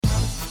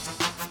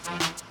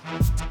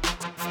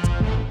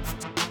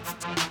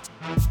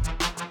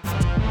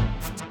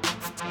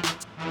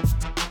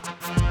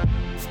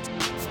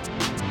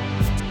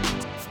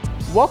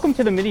Welcome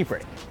to the Mini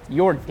Break,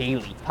 your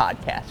daily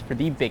podcast for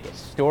the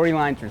biggest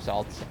storylines,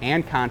 results,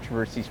 and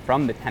controversies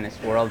from the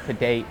tennis world.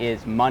 Today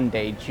is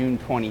Monday, June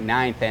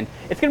 29th, and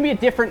it's going to be a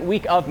different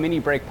week of Mini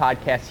Break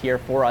podcasts here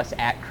for us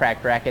at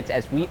Cracked Racquets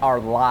as we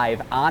are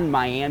live on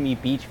Miami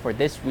Beach for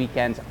this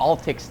weekend's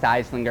Altic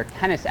Steislinger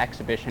tennis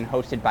exhibition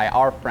hosted by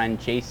our friend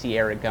JC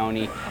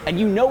Aragoni. And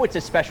you know it's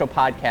a special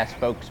podcast,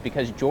 folks,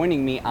 because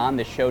joining me on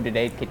the show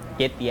today to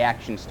get the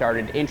action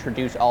started,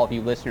 introduce all of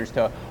you listeners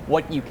to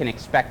what you can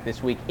expect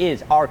this week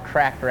is our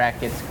Cracked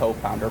Racquets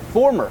co-founder,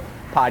 former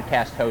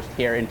podcast host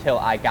here until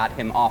I got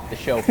him off the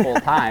show full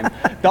time.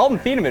 Dalton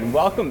Thieneman,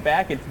 welcome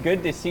back. It's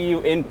good to see you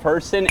in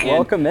person. And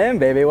welcome in,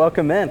 baby.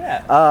 Welcome in.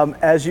 Yeah.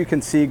 As you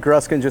can see,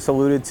 Gruskin just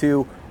alluded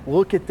to,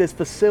 look at this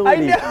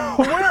facility. I know.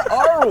 Where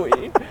are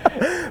we?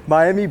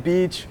 Miami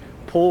Beach,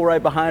 pool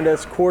right behind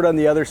us, court on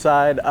the other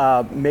side.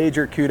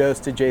 Major kudos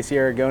to JC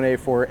Aragone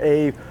for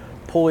A,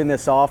 pulling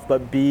this off,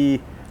 but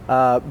B,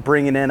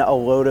 bringing in a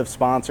load of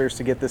sponsors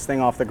to get this thing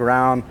off the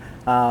ground.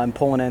 And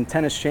pulling in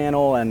Tennis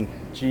Channel, and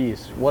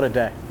geez, what a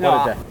day.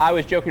 What a day. I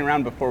was joking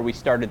around before we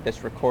started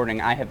this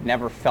recording. I have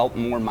never felt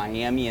more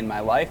Miami in my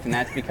life, and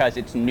that's because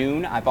it's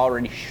noon. I've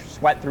already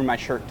sweat through my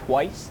shirt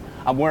twice.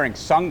 I'm wearing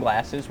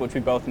sunglasses, which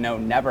we both know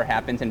never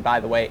happens. And by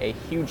the way, a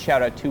huge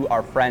shout out to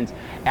our friends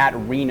at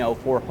Reno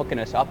for hooking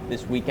us up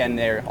this weekend.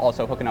 They're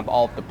also hooking up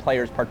all of the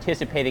players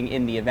participating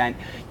in the event.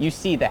 You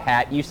see the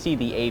hat, you see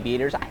the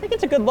aviators. I think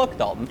it's a good look,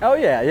 Dalton. Oh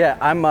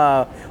yeah.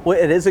 Well,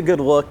 it is a good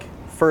look,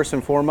 first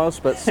and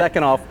foremost, but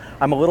second off,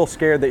 I'm a little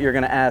scared that you're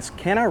going to ask,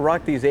 can I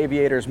rock these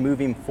aviators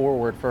moving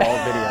forward for all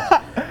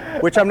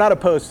videos? Which I'm not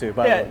opposed to,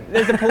 by the way.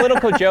 There's a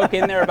political joke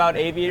in there about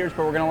aviators, but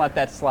we're going to let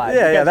that slide.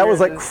 Yeah, that was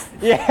like...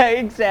 Yeah,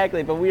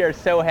 exactly. But we are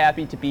so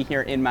happy to be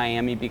here in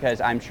Miami because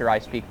I'm sure I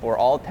speak for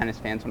all tennis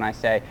fans when I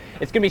say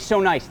it's going to be so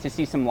nice to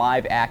see some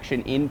live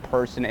action in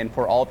person. And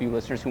for all of you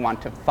listeners who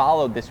want to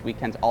follow this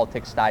weekend's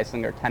Altic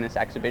Steislinger tennis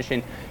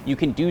exhibition, you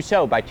can do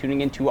so by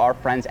tuning into our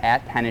friends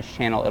at Tennis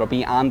Channel. It'll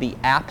be on the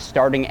app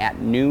starting at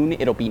noon.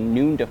 It'll be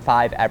noon to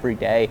 5 every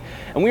day.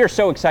 And we are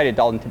so excited,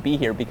 Dalton, to be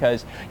here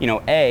because,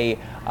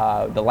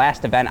 the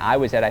last event I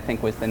was at, I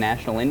think, was the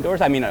National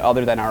Indoors. I mean,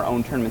 other than our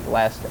own tournament, the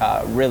last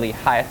really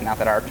high, not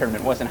that our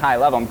tournament wasn't high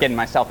level, I'm getting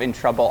myself in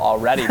trouble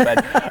already,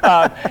 but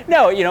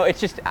it's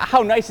just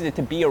how nice is it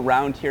to be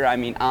around here? I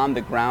mean, on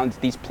the grounds,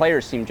 these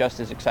players seem just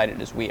as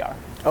excited as we are.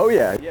 Oh,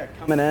 yeah,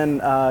 coming in,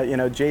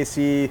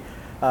 JC,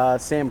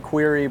 Sam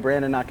Query,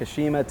 Brandon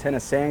Nakashima,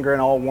 Tennis Sangren,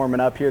 all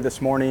warming up here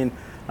this morning.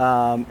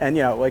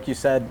 Like you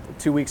said,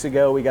 2 weeks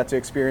ago, we got to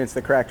experience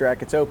the Cracked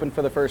Racquets Open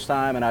for the first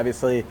time, and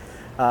obviously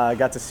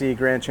got to see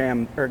Grand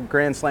Slam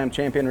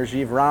champion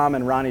Rajiv Ram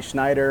and Ronnie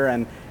Schneider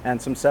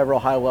and some several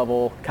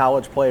high-level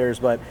college players.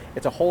 But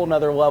it's a whole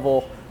nother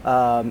level,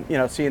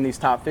 seeing these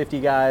top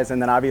 50 guys,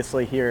 and then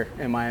obviously here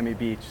in Miami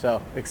Beach.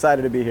 So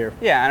excited to be here.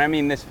 Yeah, and I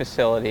mean, this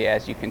facility,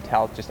 as you can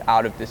tell, just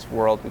out of this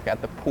world. We've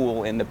got the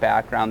pool in the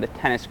background. The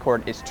tennis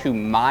court is to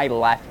my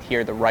left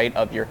here, the right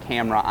of your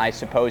camera, I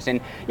suppose.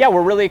 And yeah,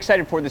 we're really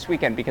excited for this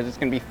weekend because it's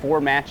going to be 4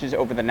 matches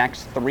over the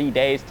next 3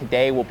 days.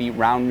 Today will be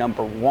round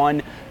number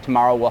 1.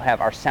 Tomorrow we'll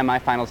have our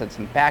semifinals and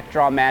some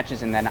backdraw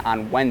matches, and then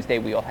on Wednesday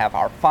we'll have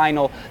our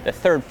final, the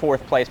 3rd,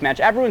 4th place match.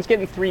 Everyone's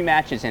getting 3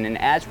 matches in, and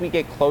as we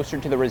get closer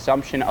to the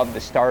resumption of the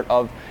start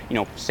of,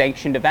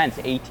 sanctioned events,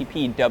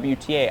 ATP,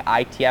 WTA,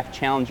 ITF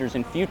challengers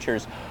and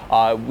futures,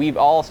 we've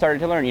all started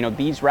to learn,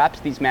 these reps,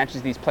 these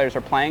matches these players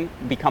are playing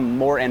become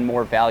more and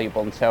more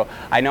valuable. And so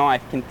I know I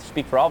can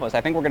speak for all of us.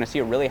 I think we're going to see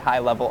a really high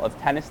level of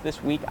tennis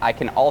this week. I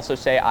can also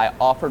say I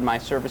offered my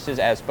services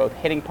as both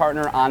hitting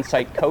partner,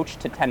 on-site coach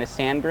to Tennis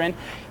Sangren.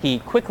 He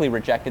quickly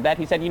rejected that.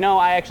 He said,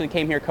 I actually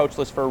came here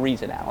coachless for a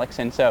reason, Alex.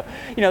 And so,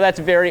 that's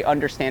very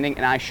understanding.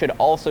 And I should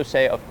also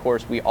say, of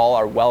course, we all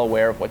are well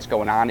aware of what's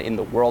going on in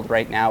the world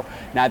right now.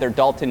 Neither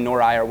Dalton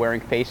nor I are wearing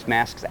face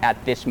masks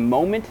at this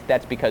moment.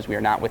 That's because we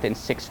are not within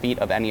 6 feet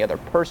of any other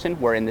person.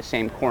 We're in the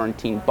same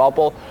quarantine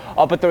bubble.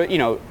 But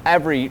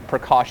every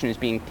precaution is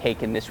being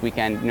taken this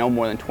weekend. No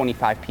more than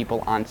 25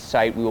 people on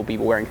site. We will be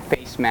wearing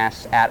face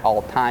masks at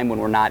all time when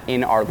we're not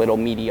in our little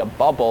media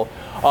bubble.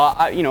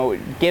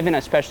 Given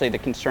especially the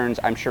concerns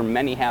I'm sure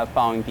many have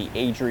following the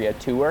Adria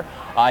Tour,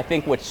 I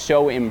think what's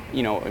so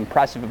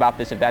impressive about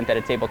this event that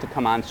it's able to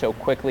come on so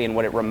quickly, and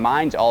what it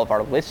reminds all of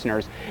our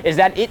listeners is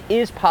that it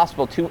is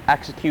possible to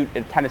execute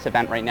a tennis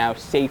event right now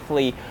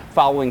safely,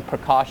 following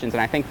precautions.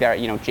 And I think that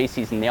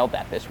JC's nailed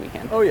that this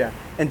weekend. Oh yeah,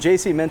 and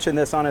JC mentioned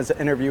this on his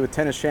interview with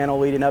Tennis Channel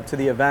leading up to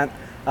the event.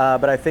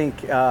 But I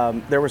think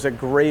there was a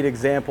great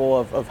example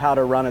of how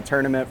to run a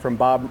tournament from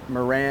Bob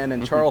Moran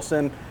in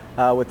Charleston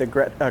with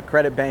the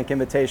Credit Bank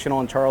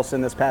Invitational in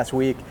Charleston this past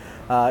week.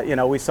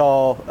 We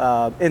saw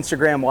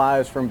Instagram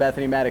lives from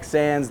Bethany Maddox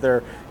Sands.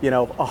 They're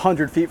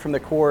 100 feet from the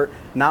court,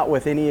 not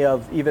with any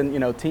of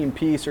even Team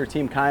Peace or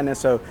Team Kindness.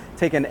 So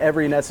taking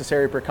every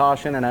necessary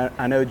precaution. And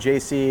I know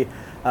JC,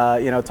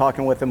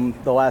 talking with him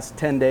the last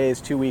 10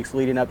 days, 2 weeks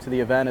leading up to the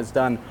event, has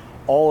done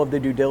all of the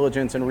due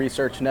diligence and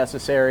research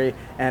necessary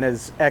and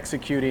is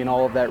executing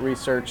all of that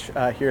research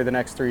here the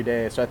next 3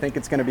 days. So I think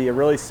it's going to be a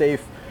really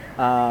safe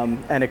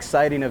an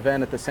exciting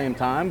event at the same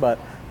time, but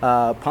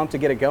pumped to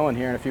get it going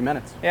here in a few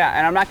minutes. Yeah,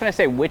 and I'm not going to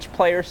say which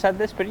player said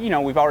this, but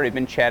we've already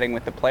been chatting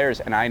with the players,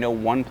 and I know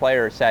one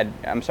player said,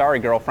 "I'm sorry,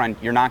 girlfriend,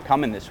 you're not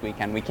coming this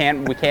weekend. We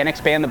can't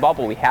expand the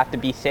bubble. We have to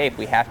be safe.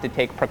 We have to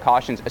take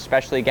precautions,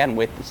 especially again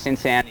with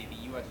Cincinnati,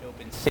 the U.S.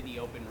 Open, City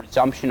Open,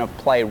 resumption of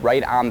play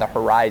right on the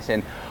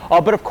horizon."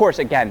 But of course,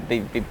 again,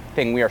 the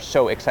thing we are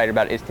so excited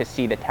about is to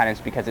see the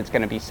tennis because it's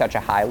going to be such a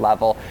high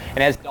level. And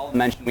as Dalton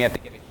mentioned, we have to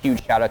give a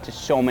huge shout out to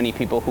so many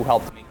people who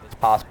helped make this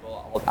possible.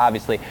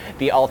 Obviously,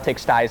 the Altic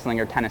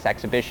Steislinger Tennis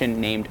Exhibition,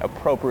 named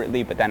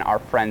appropriately, but then our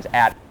friends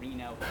at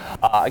Reno.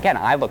 Again,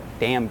 I look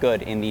damn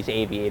good in these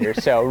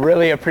aviators, so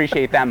really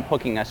appreciate them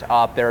hooking us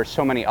up. There are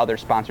so many other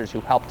sponsors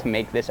who helped to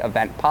make this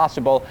event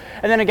possible.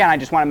 And then again, I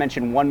just want to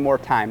mention one more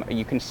time,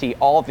 you can see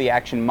all of the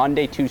action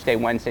Monday, Tuesday,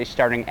 Wednesday,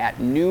 starting at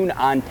noon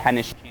on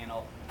Tennis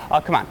Channel.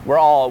 Come on,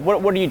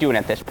 what are you doing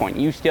at this point?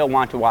 You still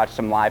want to watch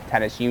some live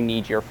tennis. You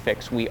need your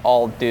fix. We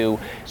all do.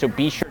 So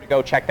be sure to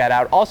go check that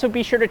out. Also,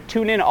 be sure to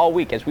tune in all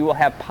week as we will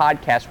have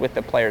podcasts with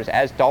the players.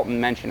 As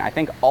Dalton mentioned, I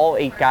think all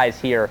 8 guys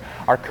here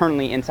are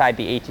currently inside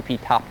the ATP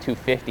Top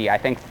 250. I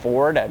think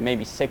 4 to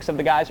maybe 6 of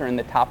the guys are in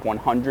the Top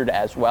 100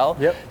 as well.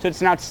 Yep. So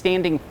it's an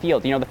outstanding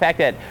field. The fact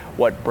that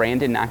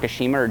Brandon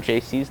Nakashima or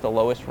JC is the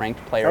lowest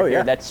ranked player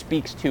here, that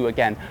speaks to,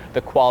 again,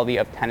 the quality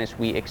of tennis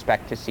we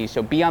expect to see.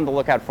 So be on the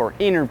lookout for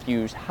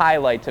interviews,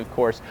 highlights, of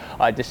course,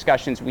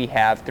 discussions we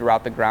have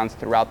throughout the grounds,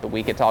 throughout the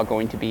week. It's all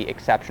going to be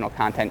exceptional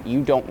content.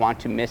 You don't want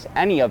to miss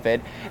any of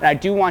it. And I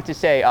do want to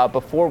say,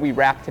 before we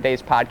wrap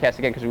today's podcast,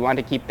 again, because we want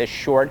to keep this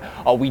short,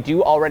 we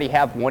do already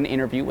have one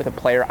interview with a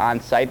player on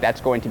site.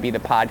 That's going to be the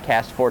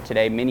podcast for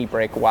today, mini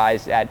break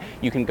wise, that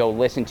you can go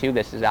listen to.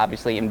 This is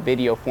obviously in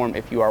video form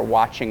if you are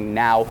watching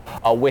now,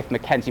 with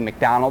Mackenzie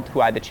McDonald,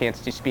 who I had the chance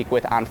to speak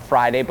with on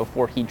Friday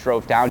before he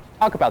drove down to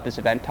talk about this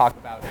event, talk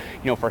about,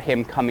 for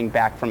him coming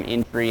back from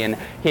injury and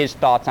his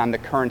thoughts on the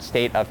current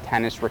state of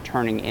tennis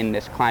returning in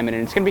this climate.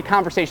 And it's going to be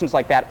conversations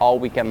like that all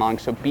weekend long,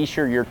 so be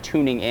sure you're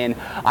tuning in.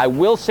 I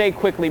will say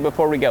quickly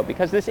before we go,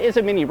 because this is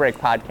a mini break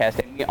podcast,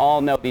 and we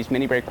all know these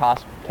mini break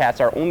podcasts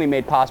are only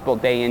made possible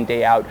day in,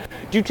 day out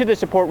due to the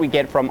support we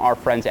get from our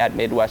friends at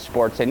Midwest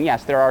Sports. And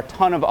yes, there are a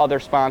ton of other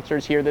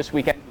sponsors here this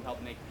weekend who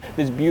help make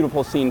this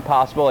beautiful scene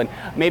possible. And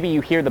maybe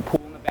you hear the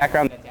pool in the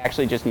background. That's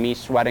actually just me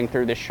sweating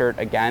through the shirt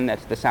again.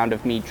 That's the sound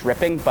of me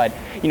dripping. But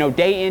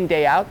day in,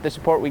 day out, the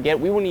support we get,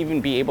 we wouldn't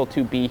even be able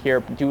to be here,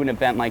 do an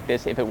event like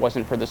this if it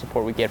wasn't for the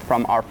support we get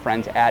from our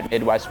friends at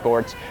Midwest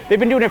Sports. They've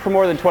been doing it for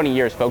more than 20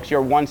 years, folks.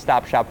 Your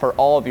one-stop shop for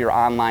all of your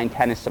online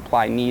tennis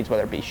supply needs,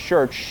 whether it be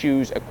shirts,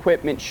 shoes,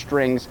 equipment,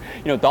 strings.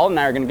 Dalton and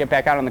I are going to get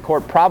back out on the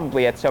court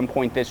probably at some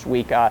point this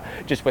week,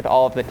 just with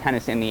all of the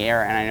tennis in the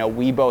air. And I know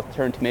we both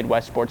turn to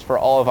Midwest Sports for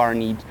all of our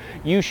needs.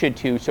 You should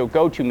too. So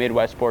go to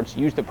Midwest Sports,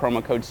 use the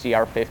promo code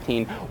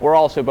CR15. We're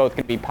also both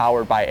going to be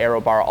powered by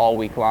AeroBar all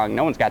week long.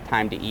 No one's got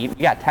time to eat.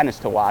 We got tennis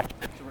to watch.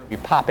 So we're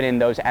popping in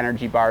those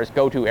energy bars.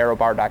 Go to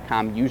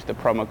aerobar.com, use the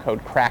promo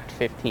code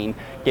CRACKED15,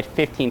 get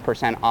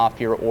 15% off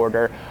your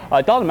order.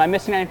 Dalton, am I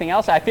missing anything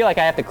else? I feel like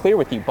I have to clear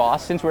with you,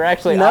 boss, since we're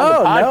actually on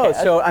the podcast.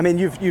 No. So, I mean,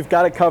 you've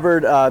got it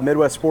covered,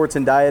 Midwest Sports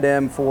and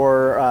Diadem,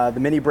 for the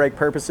mini break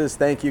purposes.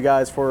 Thank you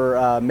guys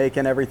for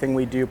making everything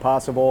we do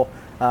possible.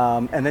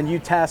 And then you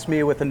tasked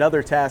me with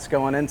another task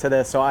going into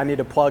this, so I need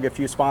to plug a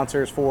few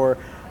sponsors for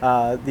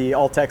the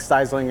Altic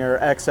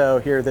Steislinger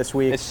Exo here this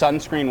week. Is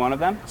sunscreen one of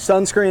them?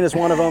 Sunscreen is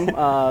one of them.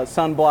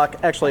 Sunblock,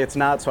 actually it's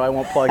not, so I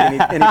won't plug any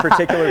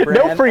particular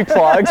brand. No free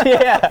plugs,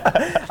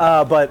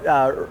 yeah. But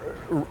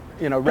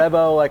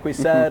Revo, like we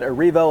said, or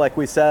Revo, like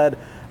we said.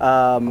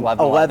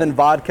 11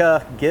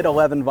 vodka. Get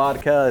 11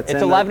 vodka.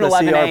 It's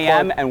 11:11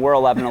 a.m. and we're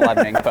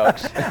 11:11ing,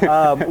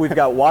 folks. We've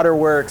got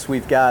Waterworks.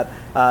 We've got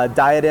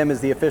Diadem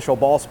is the official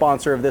ball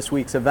sponsor of this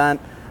week's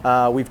event.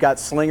 We've got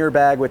Slinger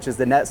Bag, which is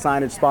the net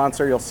signage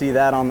sponsor. You'll see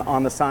that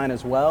on the sign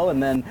as well.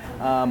 And then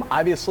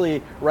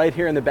obviously right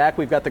here in the back,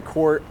 we've got the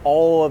court.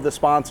 All of the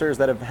sponsors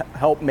that have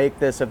helped make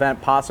this event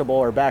possible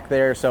are back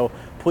there. So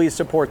please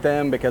support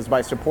them, because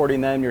by supporting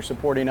them, you're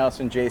supporting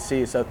us and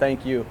JC. So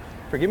thank you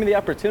for giving me the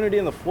opportunity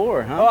on the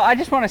floor, huh? Well, I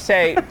just want to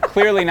say,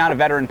 clearly not a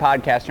veteran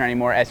podcaster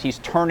anymore, as he's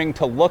turning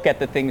to look at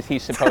the things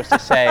he's supposed to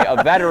say.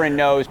 A veteran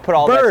knows, put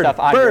all that stuff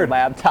on your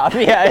laptop.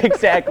 Yeah,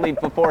 exactly,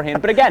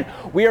 beforehand. But again,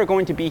 we are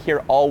going to be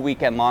here all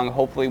weekend long.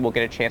 Hopefully we'll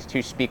get a chance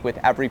to speak with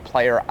every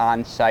player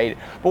on site.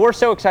 But we're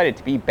so excited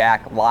to be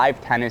back, live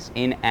tennis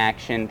in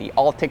action, the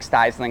Altic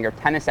Steislinger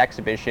Tennis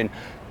Exhibition.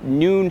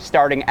 Noon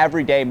starting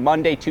every day,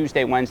 Monday,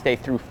 Tuesday, Wednesday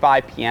through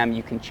 5 p.m.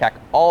 You can check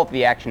all of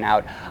the action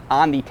out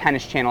on the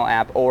Tennis Channel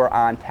app or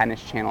on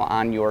Tennis Channel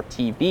on your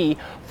TV.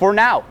 For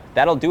now,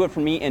 that'll do it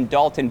for me and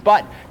Dalton,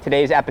 but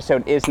today's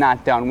episode is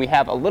not done. We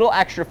have a little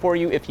extra for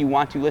you if you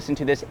want to listen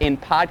to this in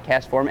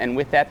podcast form, and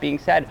with that being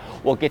said,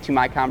 we'll get to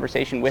my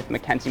conversation with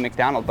Mackenzie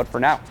McDonald. But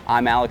for now,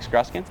 I'm Alex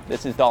Gruskin.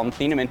 This is Dalton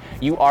Thieneman.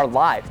 You are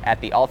live at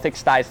the Altic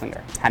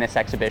Steislinger Tennis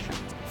Exhibition.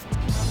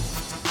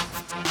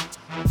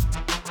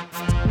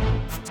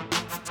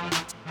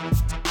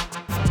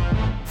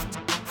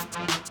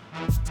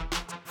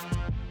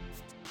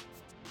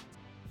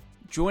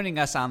 Joining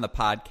us on the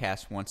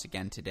podcast once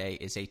again today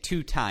is a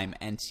two-time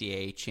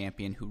NCAA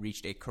champion who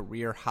reached a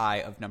career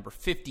high of number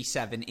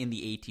 57 in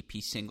the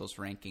ATP singles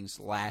rankings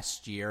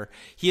last year.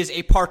 He is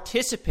a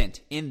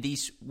participant in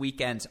this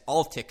weekend's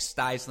Altic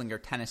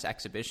Steislinger tennis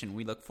exhibition.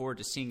 We look forward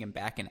to seeing him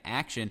back in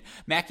action.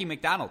 Mackie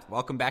McDonald,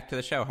 welcome back to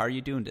the show. How are you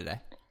doing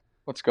today?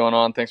 What's going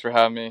on? Thanks for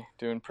having me.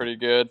 Doing pretty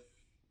good.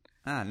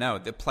 No,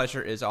 the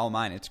pleasure is all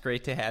mine. It's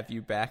great to have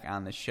you back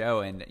on the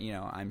show, and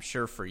I'm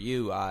sure for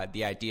you,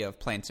 the idea of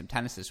playing some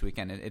tennis this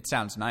weekend, it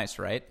sounds nice,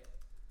 right?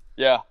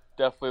 Yeah,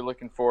 definitely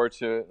looking forward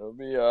to it. It'll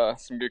be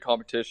some good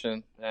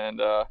competition, and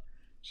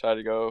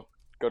excited to go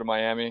to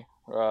Miami.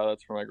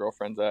 That's where my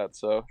girlfriend's at,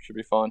 so should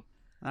be fun.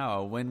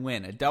 Oh,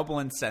 win-win, a double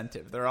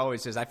incentive. There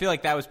always is. I feel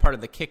like that was part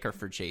of the kicker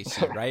for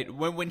JC, right?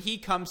 when he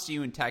comes to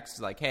you and texts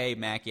like, "Hey,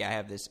 Mackie, I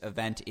have this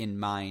event in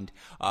mind,"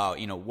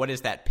 what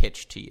is that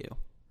pitch to you?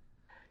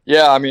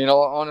 Yeah, I mean,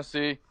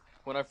 honestly,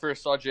 when I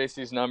first saw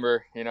JC's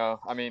number,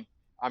 I mean,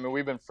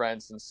 we've been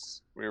friends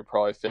since we were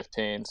probably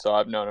 15, so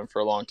I've known him for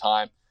a long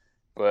time.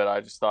 But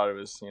I just thought it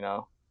was,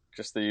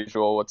 just the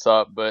usual, what's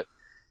up. But,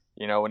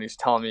 when he's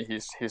telling me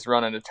he's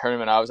running a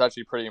tournament, I was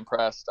actually pretty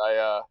impressed.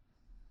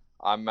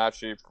 I'm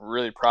actually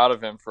really proud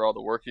of him for all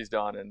the work he's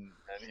done, and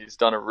he's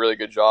done a really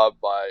good job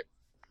by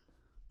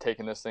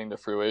taking this thing to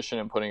fruition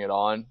and putting it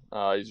on.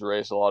 He's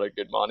raised a lot of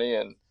good money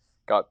and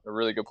got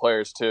really good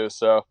players too,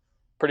 so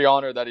pretty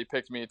honored that he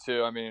picked me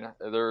too. I mean,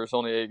 there's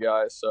only 8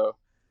 guys, so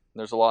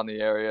there's a lot in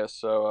the area,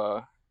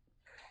 so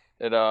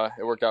it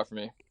worked out for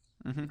me.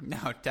 Mm-hmm.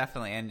 No,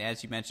 definitely. And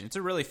as you mentioned, it's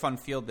a really fun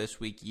field this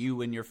week.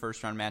 You in your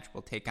first round match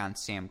will take on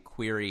Sam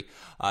Querrey.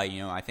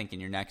 I think in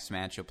your next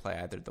match you'll play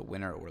either the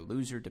winner or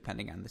loser,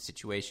 depending on the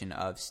situation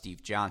of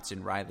Steve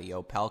Johnson, Riley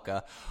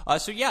Opelka.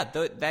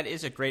 That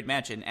is a great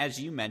match. And as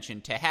you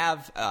mentioned, to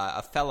have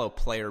a fellow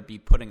player be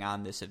putting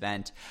on this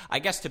event, I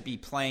guess to be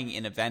playing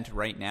an event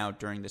right now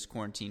during this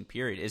quarantine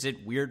period, is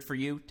it weird for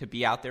you to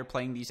be out there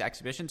playing these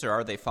exhibitions, or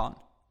are they fun?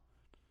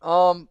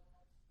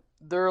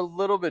 They're a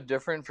little bit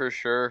different for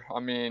sure. I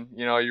mean,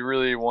 you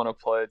really want to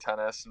play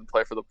tennis and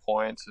play for the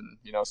points and,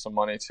 some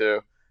money too.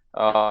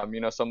 Some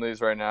of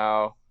these right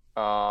now,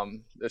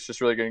 it's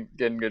just really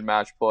getting good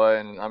match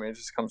play. And I mean, it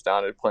just comes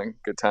down to playing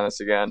good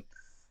tennis again.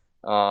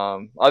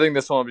 I think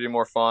this one will be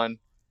more fun.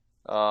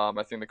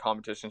 I think the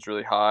competition's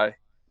really high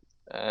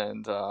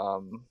and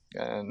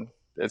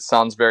it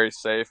sounds very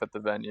safe at the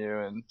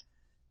venue. And,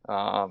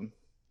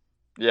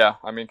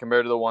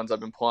 compared to the ones I've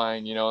been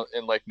playing,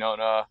 in Lake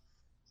Nona,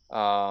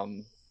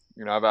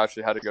 I've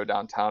actually had to go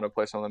downtown to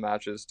play some of the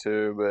matches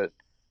too, but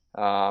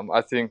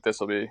I think this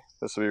will be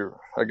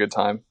a good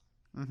time.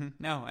 Mm-hmm.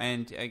 No,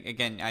 and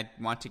again, I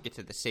want to get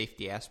to the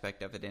safety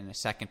aspect of it in a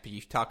second, but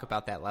you talk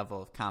about that level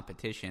of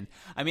competition.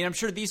 I mean, I'm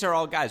sure these are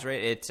all guys,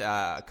 right? It's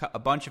a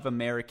bunch of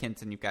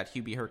Americans, and you've got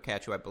Hubie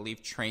Hurkacz, who I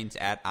believe trains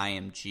at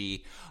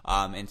IMG.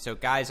 And so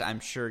guys I'm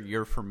sure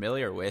you're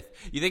familiar with.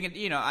 You think,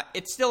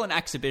 it's still an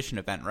exhibition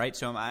event, right?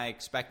 So am I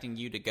expecting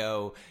you to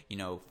go,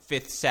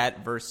 5th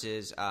set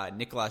versus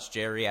Nicolas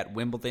Jarry at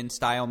Wimbledon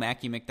style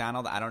Mackie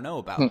McDonald? I don't know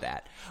about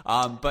that.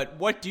 But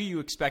what do you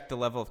expect the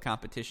level of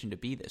competition to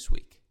be this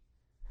week?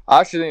 I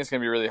actually think it's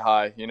going to be really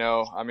high.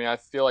 I mean, I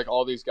feel like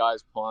all these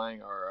guys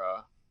playing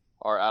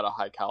are at a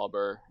high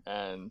caliber.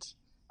 And,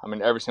 I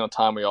mean, every single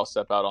time we all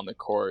step out on the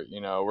court,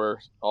 we're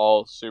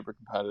all super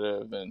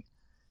competitive. And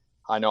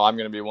I know I'm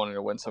going to be wanting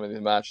to win some of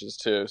these matches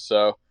too.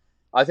 So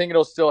I think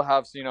it'll still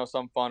have,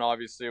 some fun,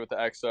 obviously, with the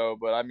XO.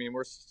 But, I mean,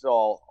 we're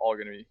still all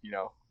going to be,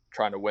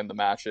 trying to win the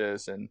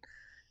matches. And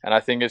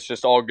I think it's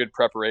just all good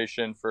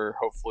preparation for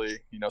hopefully,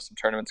 some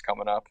tournaments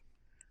coming up.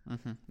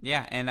 Mm-hmm.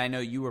 Yeah, and I know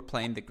you were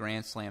playing the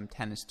Grand Slam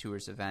Tennis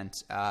Tours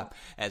event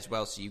as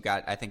well, so you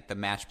got, I think the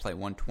Match Play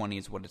 120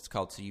 is what it's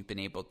called, so you've been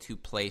able to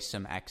play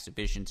some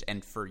exhibitions,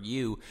 and for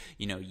you,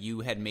 you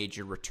had made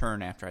your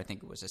return after I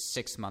think it was a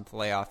 6-month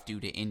layoff due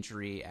to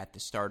injury at the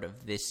start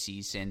of this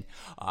season,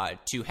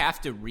 to have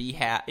to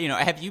rehab.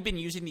 Have you been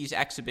using these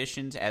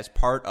exhibitions as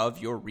part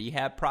of your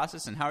rehab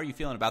process, and how are you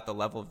feeling about the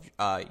level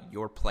of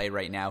your play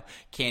right now?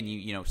 Can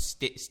you,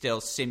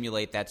 still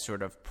simulate that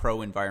sort of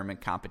pro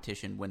environment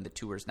competition when the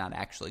tours not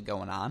actually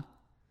going on?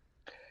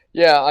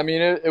 Yeah, I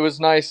mean, it was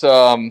nice,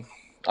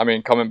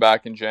 coming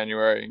back in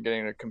January and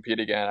getting to compete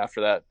again after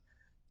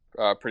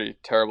that pretty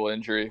terrible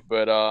injury.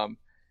 But,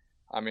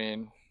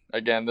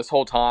 again, this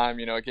whole time,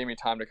 it gave me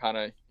time to kind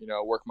of,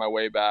 work my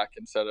way back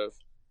instead of,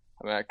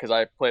 because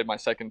I played my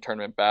second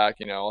tournament back,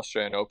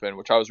 Australian Open,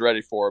 which I was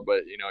ready for,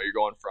 but, you're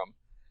going from,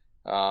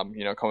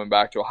 coming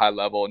back to a high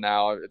level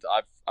now.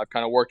 I've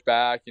kind of worked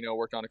back,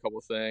 worked on a couple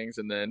of things,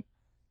 and then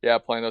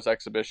playing those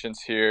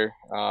exhibitions here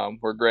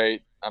were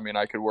great. I mean,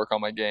 I could work on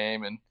my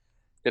game and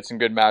get some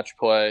good match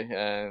play.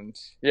 And,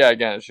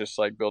 again, it's just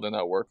like building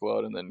that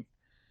workload and then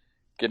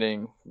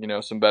getting,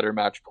 some better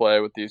match play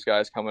with these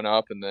guys coming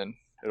up. And then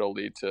it'll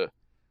lead to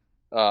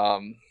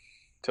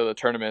the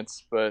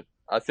tournaments. But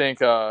I think,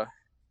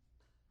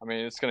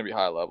 it's going to be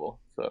high level,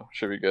 so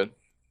should be good.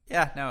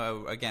 Yeah,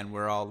 no, again,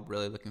 we're all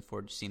really looking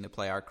forward to seeing the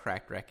Play Our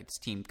Cracked Rackets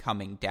team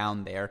coming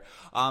down there.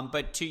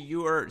 But to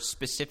your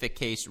specific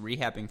case,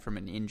 rehabbing from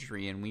an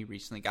injury, and we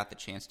recently got the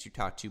chance to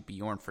talk to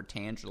Bjorn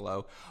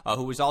Fratangelo,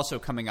 who was also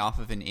coming off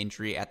of an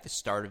injury at the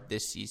start of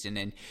this season.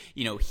 And,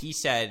 he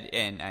said,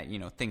 and,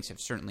 things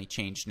have certainly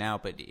changed now,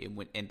 but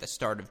in the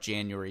start of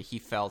January, he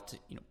felt,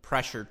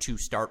 pressure to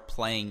start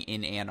playing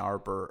in Ann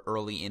Arbor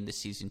early in the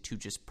season to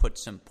just put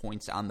some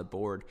points on the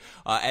board.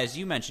 As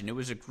you mentioned, it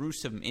was a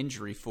gruesome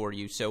injury for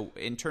you. So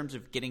in terms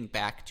of getting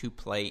back to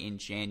play in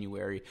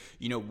January,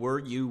 were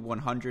you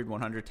 100,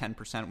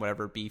 110%,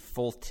 whatever, be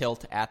full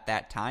tilt at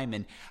that time?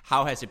 And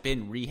how has it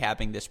been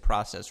rehabbing this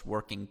process,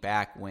 working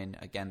back when,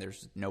 again,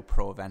 there's no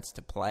pro events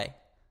to play?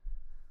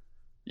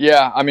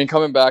 Yeah, I mean,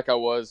 coming back, I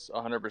was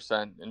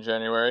 100% in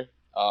January.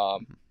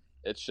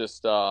 It's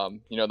just,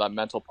 that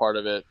mental part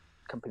of it,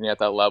 competing at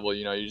that level,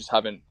 you just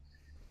haven't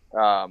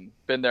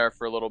been there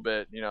for a little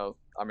bit.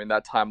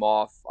 That time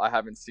off, I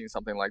haven't seen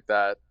something like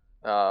that.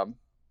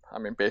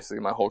 Basically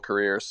my whole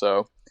career.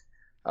 So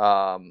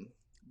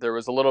there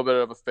was a little bit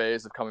of a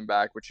phase of coming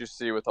back, which you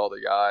see with all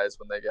the guys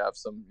when they have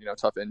some,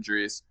 tough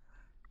injuries.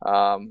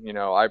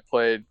 I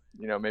played,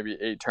 maybe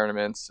 8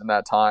 tournaments in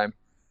that time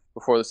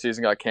before the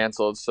season got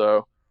canceled.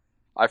 So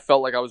I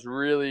felt like I was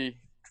really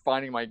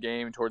finding my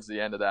game towards the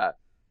end of that.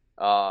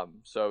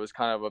 So it was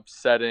kind of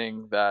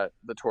upsetting that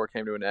the tour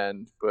came to an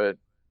end. But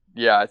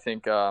yeah, I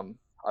think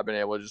I've been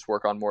able to just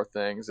work on more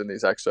things in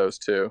these exos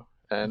too.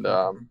 And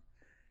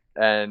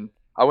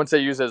I wouldn't say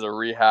use it as a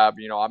rehab.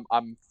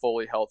 I'm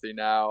fully healthy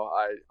now.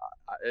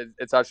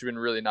 It's actually been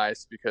really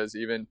nice because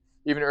even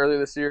earlier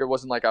this year, it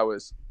wasn't like I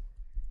was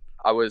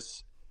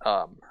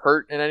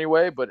hurt in any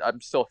way, but I'm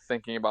still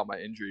thinking about my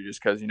injury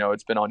just because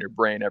it's been on your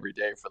brain every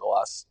day for the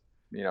last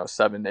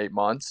 7-8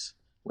 months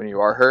when you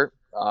are hurt.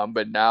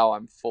 But now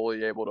I'm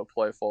fully able to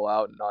play full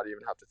out and not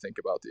even have to think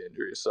about the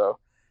injury. So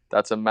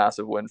that's a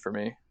massive win for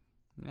me.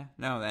 Yeah,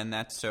 no, and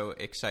that's so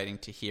exciting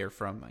to hear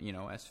from,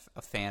 as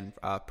a fan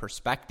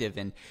perspective.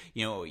 And,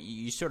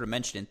 you sort of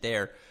mentioned it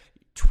there.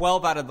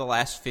 12 out of the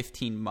last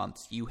 15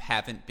 months, you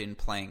haven't been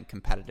playing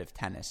competitive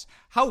tennis.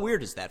 How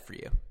weird is that for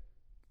you?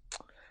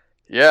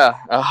 Yeah,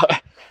 I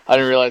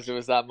didn't realize it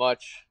was that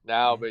much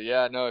now, but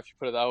yeah, no, if you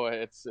put it that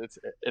way,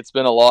 it's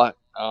been a lot.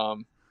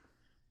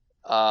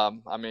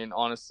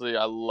 Honestly,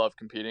 I love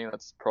competing.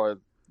 That's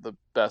probably the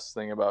best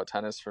thing about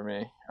tennis for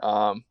me.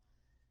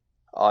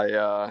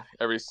 I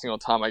every single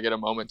time I get a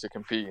moment to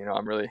compete,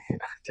 I'm really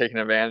taking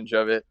advantage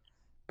of it.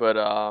 But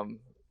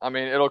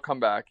it'll come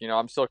back.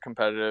 I'm still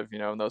competitive,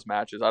 in those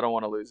matches. I don't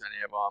want to lose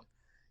any of them.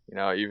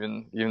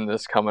 Even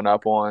this coming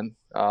up one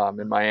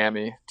in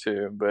Miami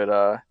too.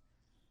 But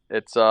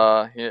it's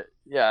what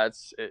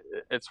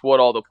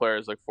all the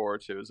players look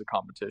forward to is a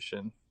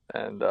competition,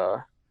 and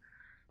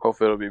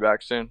hopefully it'll be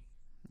back soon.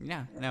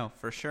 Yeah, no,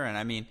 for sure.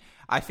 And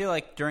I feel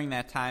like during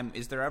that time,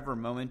 is there ever a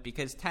moment,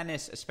 because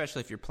tennis, especially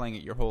if you're playing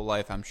it your whole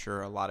life, I'm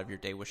sure a lot of your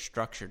day was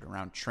structured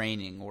around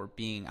training or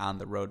being on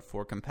the road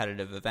for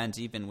competitive events,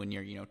 even when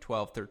you're,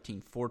 12,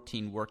 13,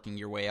 14, working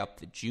your way up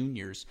the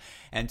juniors.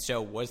 And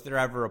so was there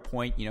ever a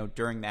point,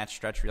 during that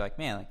stretch where you're like,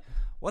 man,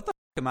 what the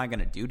am I going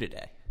to do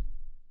today?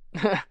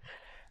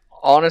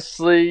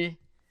 Honestly,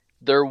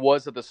 there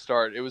was at the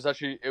start. It was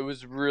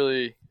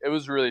really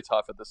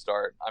tough at the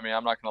start. I'm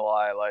not going to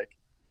lie.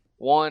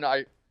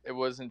 It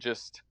wasn't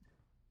just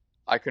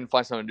I couldn't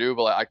find something to do,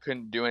 but I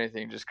couldn't do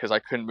anything just because I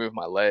couldn't move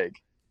my leg.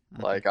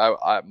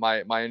 Mm-hmm.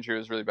 My injury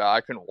was really bad.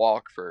 I couldn't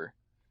walk for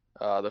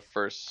the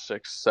first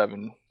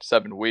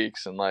 6-7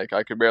 weeks, and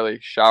I could barely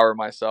shower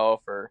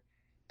myself or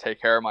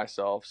take care of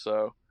myself.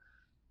 So,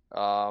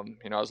 I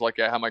was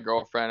lucky I had my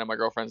girlfriend and my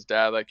girlfriend's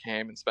dad that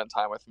came and spent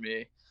time with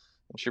me,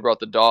 and she brought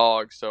the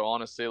dog. So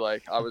honestly,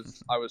 I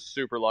was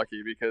super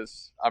lucky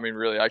because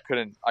really I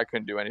couldn't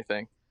do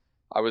anything.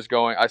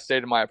 I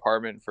stayed in my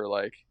apartment for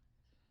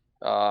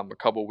a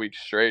couple weeks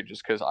straight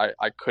just because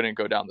I couldn't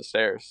go down the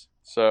stairs.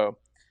 So,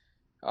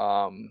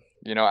 and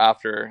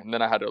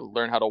then I had to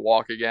learn how to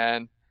walk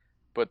again.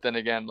 But then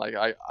again,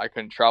 I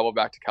couldn't travel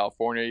back to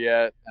California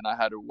yet, and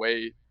I had to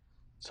wait.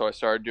 So I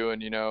started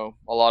doing, a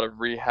lot of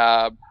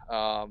rehab,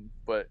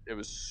 but it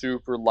was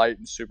super light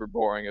and super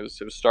boring. It was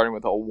starting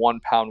with a 1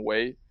 pound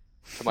weight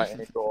to my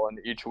ankle, and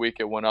each week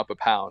it went up a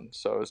pound.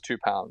 So it was 2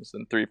 pounds,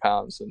 then 3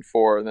 pounds, then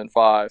 4, and then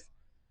 5.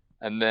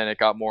 And then it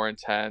got more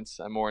intense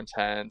and more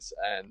intense.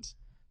 And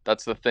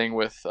that's the thing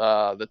with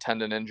the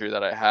tendon injury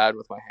that I had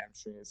with my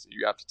hamstring is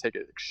you have to take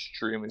it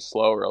extremely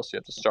slow or else you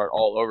have to start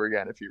all over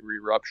again if you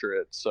re-rupture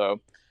it.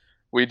 So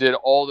we did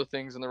all the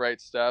things in the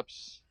right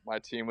steps. My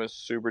team was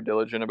super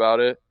diligent about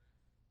it.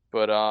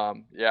 But,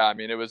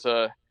 it was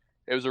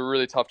a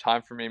really tough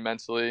time for me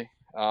mentally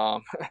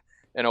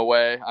in a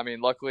way.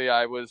 Luckily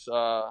I was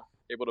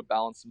able to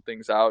balance some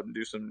things out and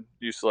do some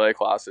UCLA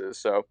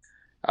classes. So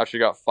I actually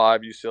got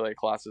 5 UCLA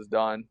classes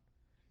done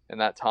in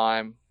that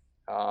time,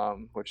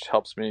 which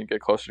helps me get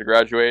closer to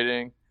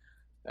graduating.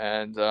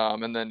 And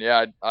then,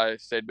 I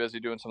stayed busy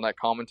doing some of that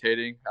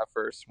commentating at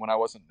first. When I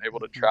wasn't able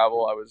to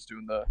travel, I was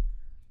doing the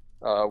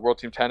World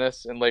Team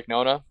Tennis in Lake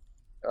Nona.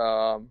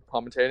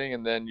 commentating,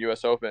 and then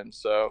U.S. Open.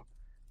 So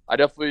I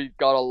definitely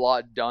got a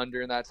lot done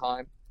during that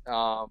time.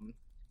 I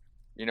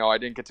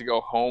didn't get to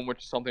go home, which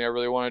is something I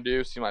really want to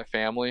do, see my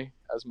family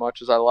as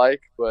much as I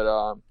like.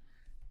 But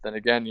then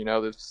again,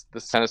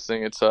 this tennis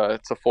thing, it's a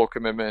full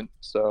commitment.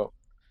 So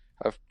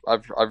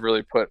I've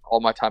really put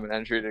all my time and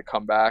energy to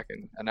come back,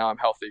 and now I'm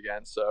healthy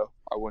again. So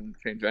I wouldn't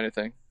change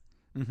anything.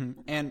 Mm-hmm.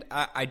 And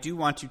I do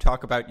want to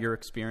talk about your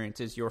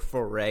experiences, your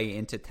foray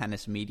into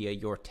tennis media,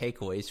 your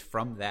takeaways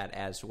from that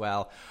as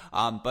well.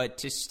 But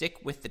to stick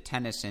with the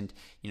tennis, and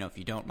if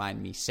you don't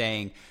mind me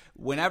saying,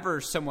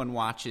 whenever someone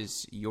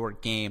watches your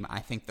game, I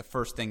think the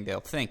first thing they'll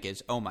think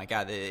is, oh my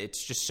God,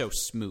 it's just so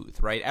smooth,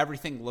 right?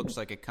 Everything looks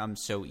like it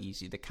comes so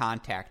easy. The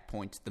contact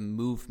points, the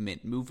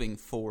movement, moving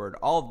forward,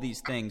 all of these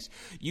things.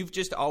 You've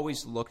just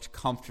always looked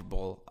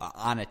comfortable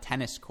on a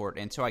tennis court.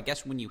 And so I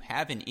guess when you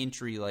have an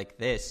injury like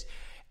this,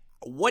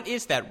 what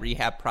is that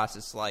rehab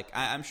process like?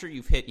 I'm sure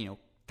you've hit,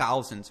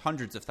 thousands,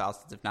 hundreds of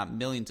thousands, if not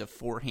millions of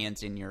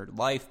forehands in your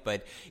life,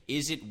 but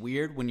is it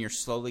weird when you're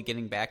slowly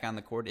getting back on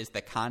the court? Is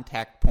the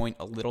contact point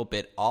a little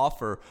bit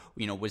off, or,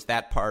 was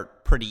that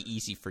part pretty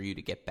easy for you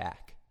to get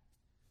back?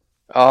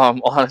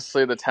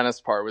 Honestly, the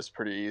tennis part was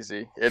pretty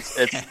easy. It's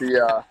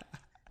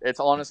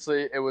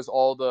honestly, it was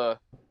all beside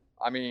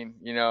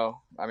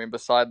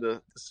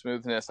the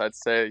smoothness, I'd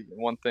say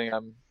one thing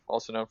I'm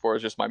also known for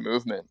is just my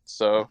movement.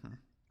 So,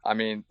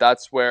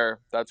 that's where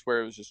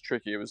it was just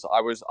tricky.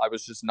 I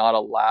was just not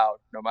allowed,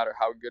 no matter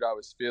how good I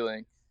was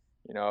feeling,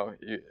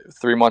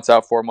 3 months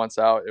out, 4 months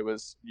out,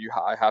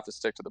 I have to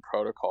stick to the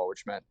protocol,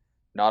 which meant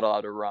not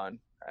allowed to run.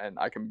 And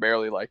I can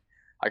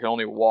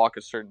only walk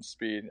a certain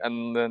speed.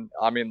 And then,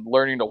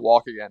 learning to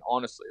walk again,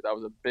 honestly, that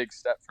was a big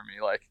step for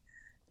me. Like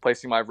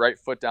placing my right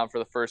foot down for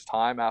the first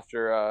time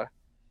after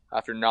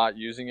not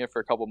using it for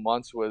a couple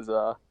months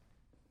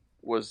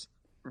was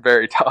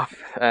very tough,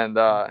 and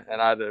I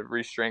had to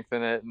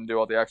re-strengthen it and do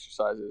all the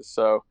exercises.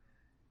 So,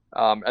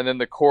 and then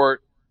the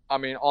court,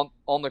 on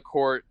the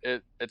court,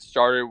 it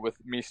started with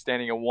me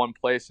standing in one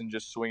place and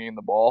just swinging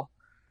the ball.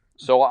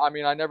 So, I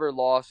never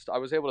lost. I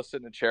was able to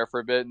sit in a chair for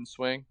a bit and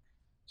swing.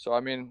 So,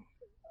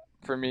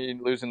 for me,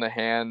 losing the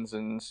hands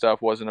and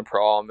stuff wasn't a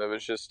problem. It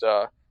was just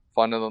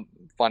finding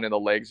the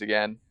legs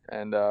again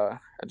and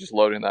just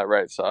loading that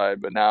right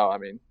side. But now,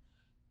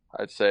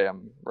 I'd say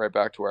I'm right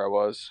back to where I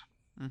was.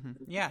 Mm-hmm.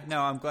 Yeah, no,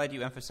 I'm glad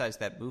you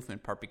emphasized that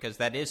movement part, because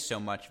that is so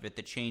much of it,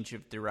 the change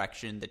of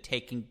direction, the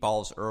taking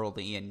balls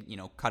early and,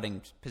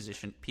 cutting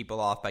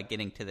people off by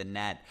getting to the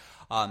net.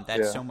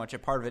 That's so much a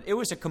part of it. It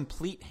was a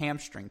complete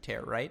hamstring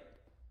tear, right?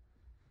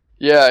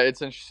 Yeah,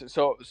 it's interesting.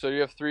 So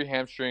you have 3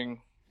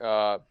 hamstring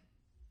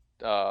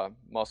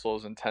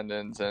muscles and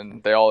tendons,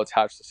 and they all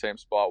attach to the same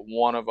spot.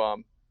 One of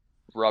them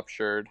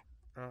ruptured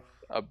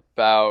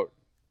about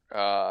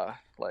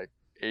 80%,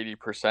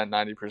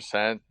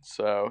 90%.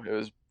 So it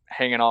was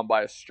hanging on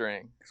by a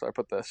string. So I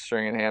put the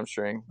string in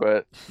hamstring,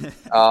 but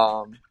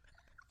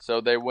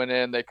so they went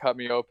in, they cut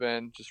me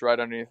open just right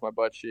underneath my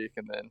butt cheek,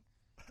 and then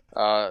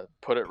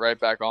put it right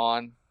back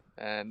on.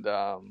 And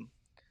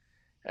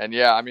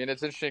yeah,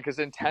 it's interesting because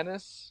in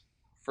tennis,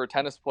 for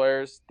tennis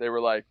players, they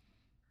were like,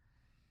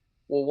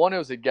 well, one, it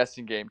was a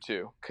guessing game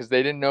too, because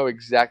they didn't know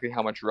exactly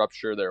how much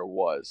rupture there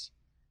was.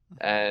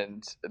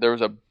 And there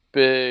was a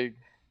big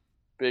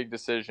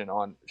decision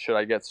on, should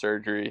I get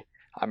surgery?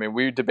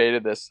 We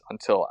debated this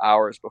until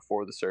hours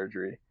before the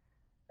surgery,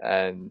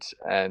 and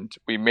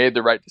we made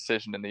the right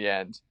decision in the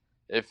end.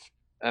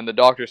 And the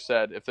doctor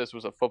said if this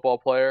was a football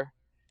player,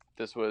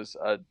 this was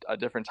a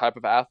different type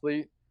of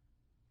athlete,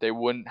 they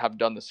wouldn't have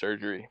done the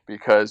surgery,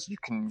 because you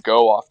can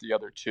go off the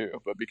other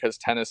two. But because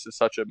tennis is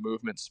such a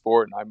movement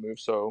sport, and I move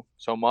so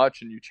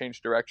much, and you change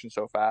direction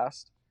so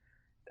fast,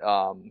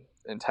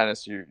 in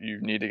tennis you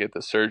need to get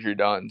the surgery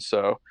done.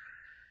 So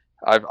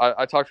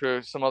I talked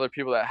to some other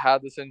people that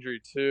had this injury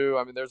too.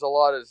 There's a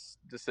lot of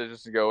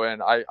decisions to go in.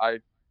 I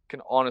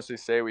can honestly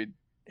say we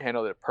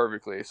handled it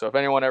perfectly. So if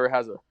anyone ever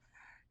has a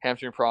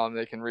hamstring problem,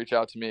 they can reach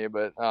out to me.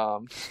 But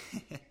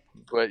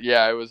but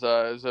yeah, it was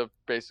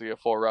basically a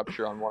full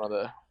rupture on one of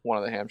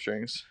the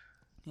hamstrings.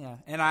 Yeah,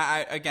 and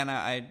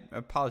I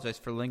apologize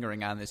for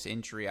lingering on this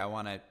injury. I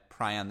want to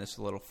pry on this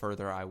a little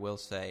further. I will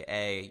say,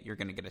 A, you're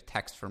going to get a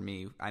text from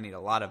me. I need a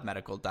lot of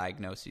medical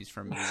diagnoses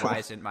from you. Why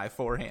isn't my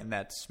forehand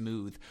that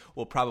smooth?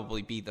 Will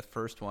probably be the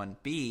first one.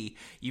 B,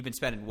 you've been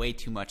spending way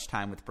too much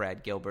time with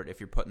Brad Gilbert if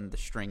you're putting the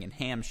string in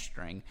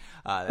hamstring.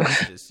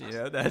 That's just,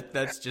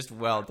 that's just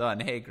well done.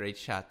 Hey, great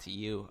shot to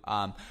you.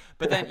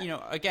 But then,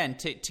 again,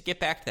 to get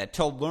back to that,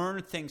 to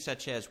learn things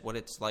such as what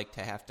it's like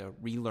to have to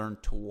relearn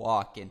to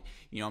walk, and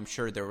I'm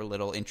sure there were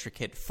little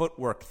intricate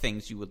footwork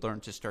things you would learn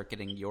to start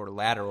getting your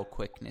lateral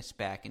quickness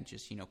back and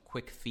just,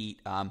 quick feet.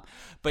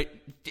 But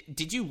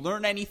did you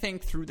learn anything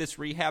through this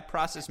rehab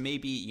process?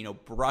 Maybe,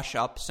 brush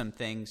up some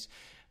things.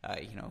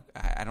 I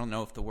don't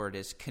know if the word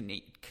is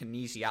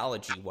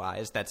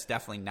kinesiology-wise. That's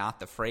definitely not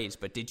the phrase.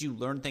 But did you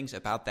learn things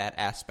about that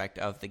aspect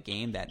of the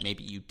game that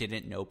maybe you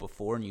didn't know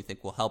before and you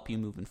think will help you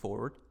moving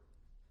forward?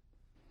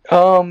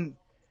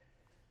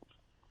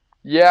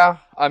 Yeah,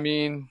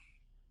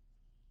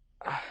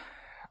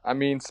 I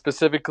mean,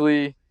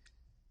 specifically,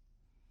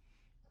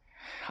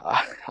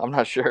 I'm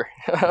not sure.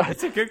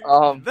 That's a good.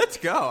 Let's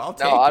go. I'll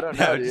take no, I it. don't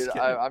No, know, just dude.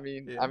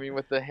 kidding.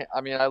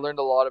 I mean, I learned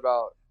a lot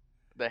about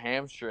the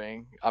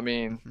hamstring. I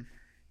mean,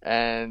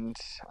 and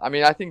I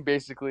mean, I think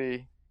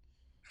basically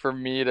for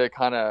me to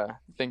kind of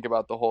think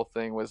about the whole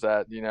thing was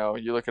that, you know,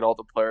 you look at all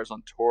the players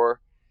on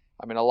tour.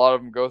 I mean, a lot of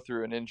them go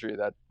through an injury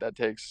that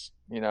takes,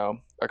 you know,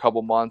 a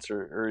couple months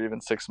or even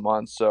 6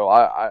 months. So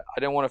I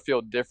didn't want to feel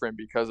different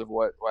because of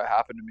what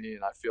happened to me.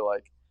 And I feel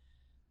like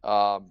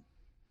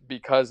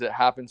because it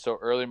happened so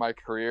early in my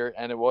career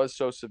and it was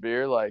so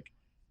severe, like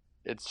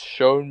it's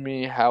shown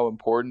me how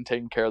important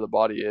taking care of the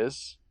body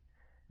is.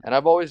 And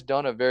I've always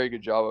done a very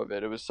good job of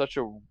it. It was such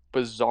a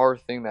bizarre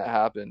thing that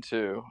happened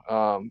too.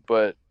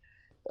 But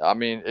I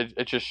mean,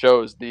 it just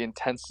shows the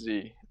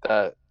intensity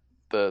that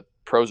the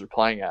pros are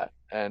playing at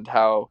and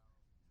how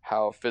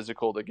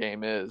physical the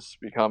game is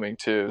becoming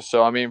too.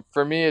 So I mean,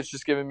 for me, it's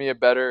just given me a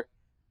better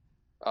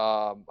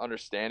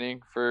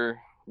understanding for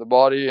the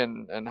body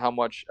and how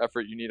much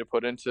effort you need to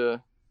put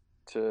into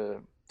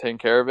taking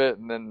care of it.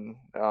 And then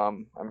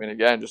I mean,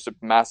 again, just a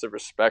massive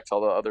respect to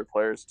all the other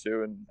players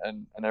too,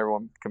 and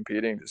everyone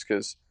competing, just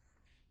because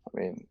I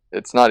mean,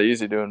 it's not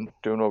easy doing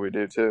what we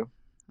do too.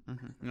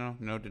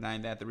 No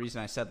denying that. The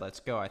reason I said let's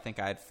go, I think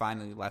I had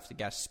finally left a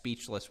guest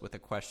speechless with a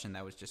question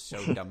that was just so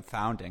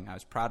dumbfounding. I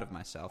was proud of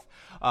myself.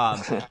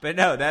 But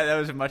no, that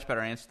was a much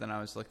better answer than I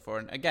was looking for.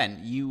 And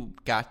again, you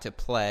got to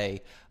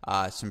play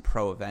some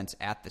pro events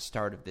at the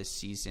start of this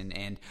season.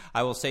 And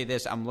I will say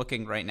this, I'm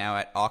looking right now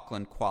at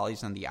Auckland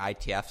qualies on the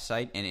ITF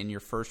site. And in your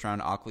first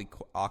round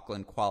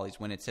Auckland qualies,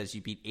 when it says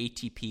you beat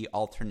ATP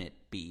alternate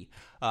B.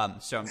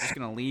 So I'm just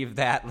going to leave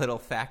that little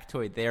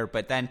factoid there.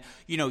 But then,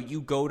 you know,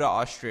 you go to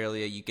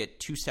Australia, you get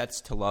 2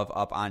 sets to love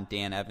up on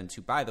Dan Evans,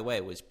 who, by the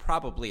way, was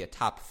probably a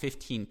top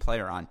 15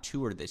 player on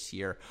tour this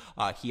year.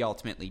 He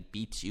ultimately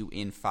beats you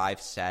in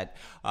 5 sets.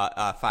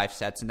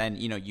 And then,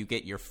 you know, you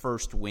get your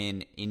first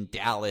win in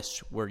Dallas,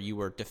 where you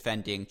were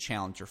defending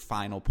challenger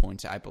final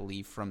points, I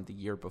believe, from the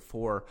year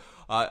before.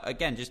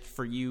 Again, just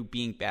for you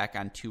being back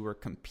on tour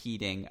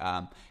competing,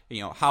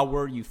 you know, how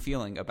were you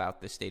feeling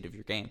about the state of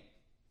your game?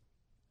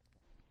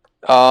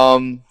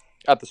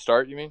 At the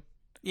start, you mean?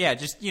 Yeah,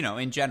 just, you know,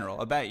 in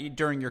general, about you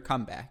during your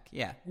comeback.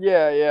 Yeah.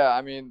 Yeah.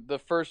 I mean, the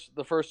first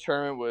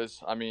tournament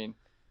was, I mean,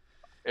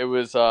 it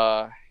was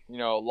you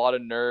know, a lot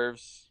of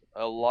nerves,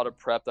 a lot of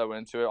prep that went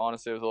into it.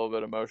 Honestly, it was a little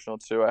bit emotional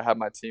too. I had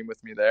my team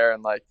with me there,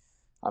 and like,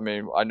 I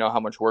mean, I know how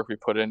much work we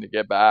put in to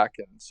get back,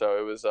 and so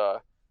it was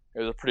a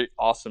pretty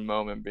awesome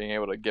moment being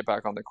able to get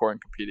back on the court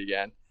and compete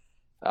again.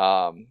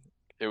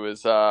 It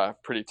was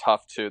pretty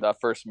tough too. That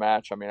first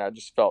match, I mean, I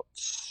just felt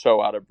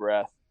so out of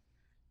breath.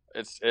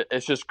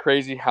 It's just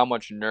crazy how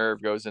much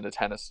nerve goes into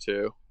tennis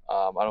too.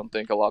 I don't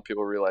think a lot of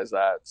people realize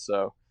that.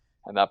 So,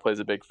 and that plays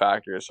a big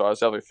factor. So I was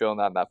definitely feeling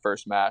that in that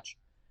first match.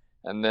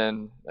 And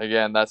then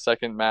again, that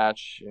second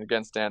match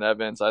against Dan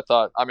Evans,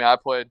 I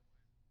played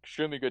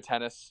extremely good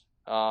tennis.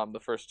 The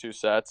first 2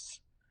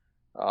 sets,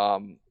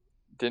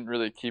 didn't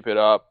really keep it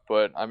up,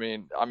 but I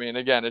mean,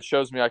 again, it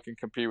shows me I can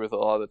compete with a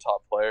lot of the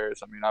top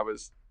players. I mean, I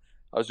was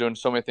doing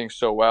so many things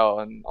so well,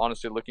 and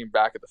honestly, looking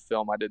back at the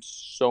film, I did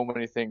so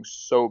many things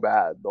so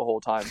bad the whole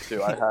time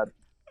too. I had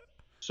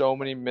so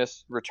many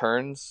missed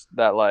returns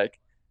that like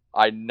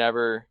I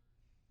never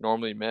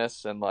normally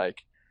miss, and like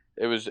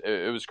it was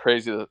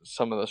crazy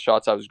some of the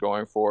shots I was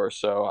going for.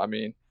 So I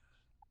mean,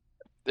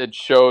 it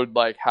showed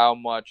like how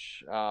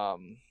much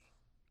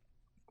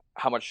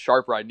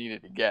sharper I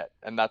needed to get,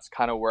 and that's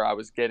kind of where I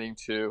was getting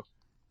to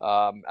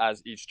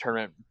as each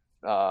tournament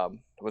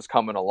was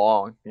coming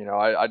along. You know,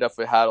 I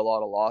definitely had a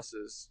lot of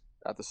losses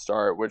at the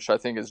start, which I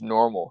think is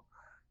normal.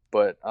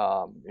 But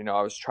you know,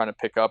 I was trying to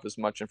pick up as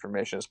much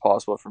information as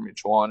possible from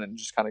each one and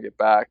just kind of get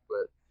back.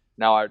 But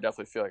now I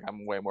definitely feel like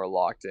I'm way more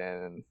locked in,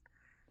 and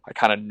I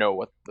kind of know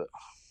what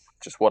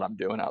I'm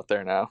doing out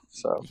there now.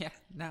 So yeah,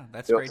 no,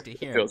 that's great to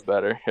hear. It feels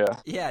better.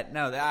 Yeah,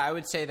 no, I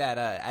would say that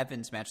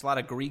Evans match, a lot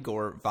of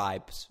Grigor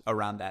vibes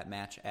around that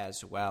match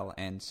as well.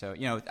 And so,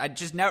 you know, I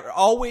just never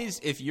always,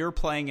 if you're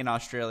playing in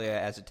Australia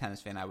as a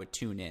tennis fan, I would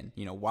tune in,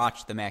 you know,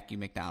 watch the Mackie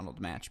McDonald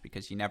match,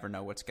 because you never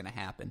know what's going to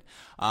happen.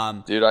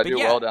 Dude, I do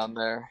well down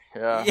there.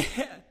 Yeah.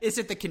 Is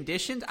it the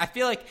conditions? I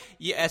feel like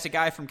as a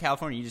guy from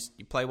California,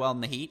 you play well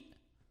in the heat.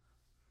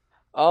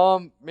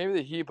 Maybe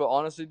the heat, but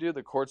honestly, dude,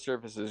 the court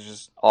surface is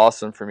just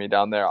awesome for me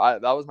down there.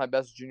 That was my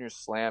best junior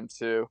slam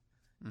too.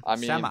 I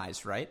mean,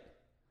 semis, right?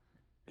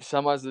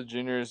 Semis of the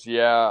juniors,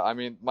 yeah. I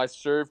mean, my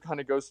serve kind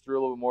of goes through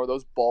a little bit more.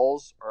 Those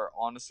balls are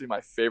honestly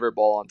my favorite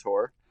ball on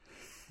tour.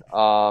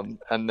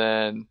 And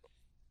then,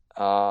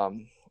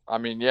 I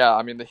mean, yeah.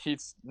 I mean, the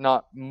heat's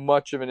not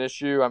much of an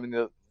issue. I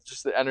mean,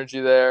 just the energy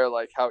there,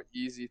 like how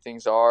easy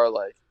things are,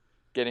 like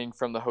getting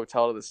from the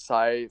hotel to the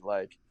site,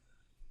 like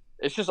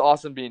it's just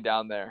awesome being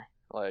down there.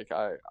 Like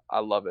I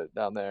love it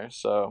down there.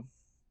 So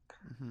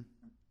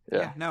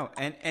yeah, no,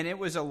 and it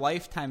was a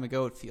lifetime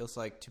ago. It feels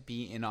like, to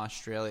be in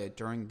Australia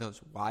during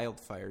those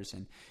wildfires,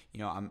 and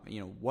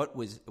what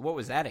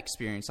was that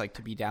experience like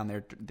to be down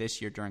there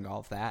this year during all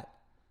of that?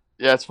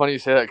 Yeah, it's funny you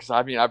say that because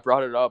I mean I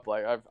brought it up.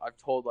 Like I've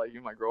told like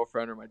even my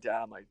girlfriend or my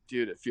dad. I'm like,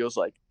 dude, it feels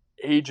like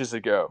ages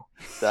ago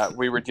that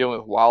we were dealing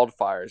with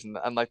wildfires,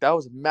 and like that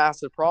was a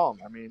massive problem.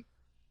 I mean,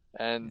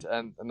 and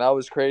that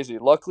was crazy.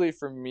 Luckily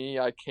for me,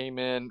 I came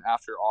in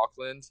after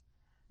Auckland,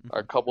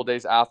 a couple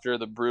days after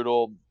the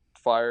brutal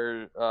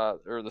fire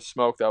or the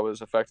smoke that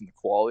was affecting the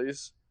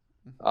qualities.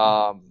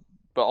 Um,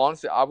 but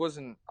honestly,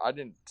 I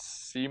didn't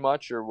see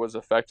much or was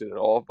affected at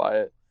all by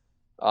it.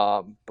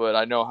 But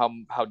I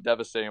know how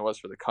devastating it was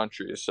for the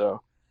country.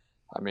 So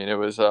I mean, it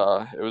was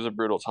a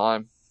brutal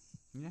time.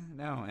 Yeah,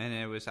 no, and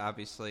it was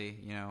obviously,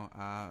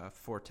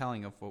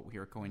 foretelling of what we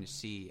were going to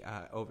see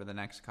over the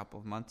next couple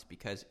of months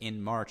because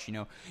in March,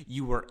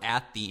 you were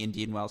at the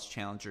Indian Wells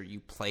Challenger,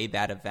 you played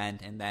that event,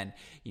 and then,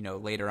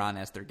 later on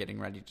as they're getting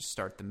ready to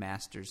start the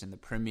Masters and the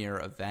Premier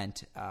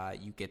event,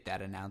 you get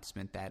that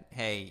announcement that,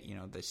 hey,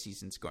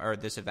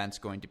 this event's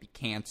going to be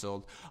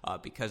canceled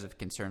because of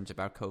concerns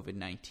about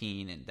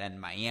COVID-19, and then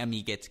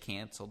Miami gets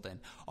canceled, and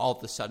all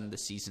of a sudden the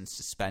season's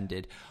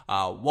suspended.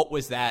 What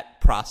was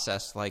that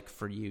process like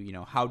for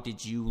you? How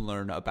did you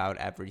learn about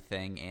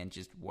everything, and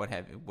just what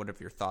have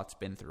your thoughts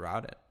been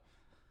throughout it?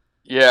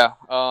 Yeah.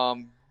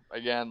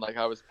 Again, like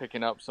I was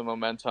picking up some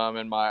momentum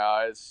in my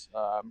eyes.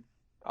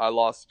 I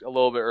lost a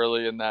little bit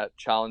early in that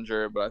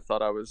challenger, but I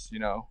thought I was,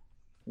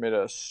 made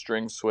a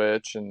string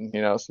switch and,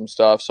 some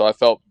stuff. So I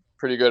felt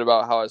pretty good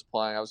about how I was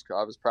playing. I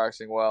was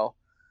practicing well.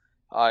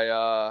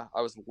 I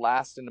was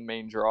last in the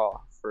main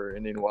draw for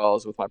Indian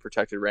Wells with my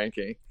protected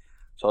ranking.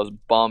 So I was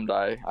bummed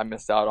I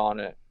missed out on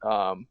it.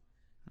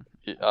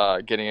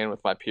 Getting in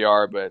with my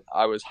PR, but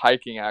I was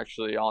hiking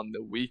actually on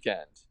the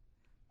weekend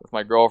with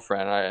my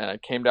girlfriend. And I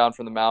came down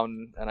from the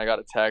mountain and I got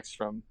a text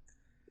from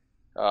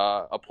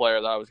a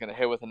player that I was going to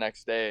hit with the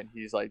next day. And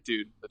he's like,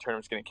 dude, the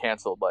tournament's getting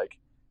canceled. Like,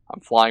 I'm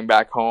flying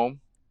back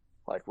home.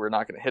 Like, we're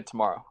not going to hit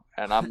tomorrow.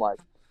 And I'm like,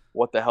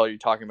 what the hell are you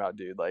talking about,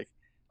 dude? Like,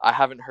 I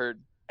haven't heard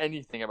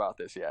anything about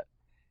this yet.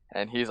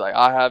 And he's like,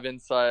 I have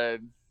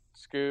inside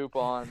scoop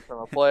from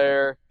a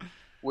player,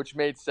 which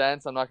made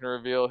sense. I'm not going to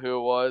reveal who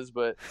it was,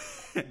 but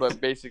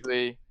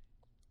basically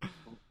a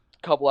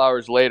couple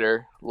hours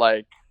later,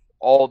 like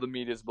all the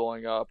media's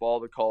blowing up, all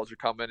the calls are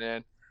coming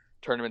in,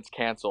 tournament's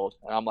canceled,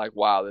 and I'm like,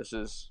 wow, this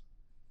is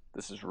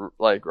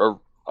like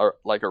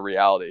a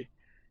reality.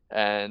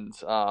 And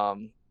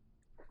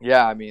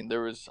yeah, I mean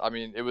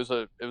it was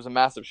a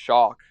massive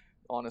shock,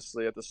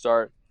 honestly, at the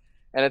start.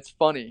 And it's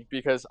funny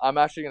because I'm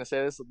actually going to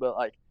say this, but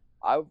like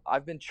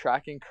I've been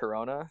tracking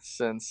Corona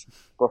since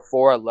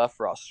before I left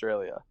for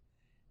Australia,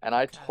 and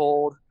I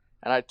told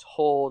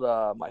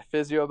my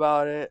physio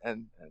about it,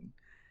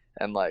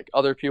 and like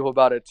other people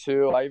about it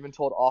too. I even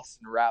told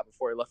Austin Rapp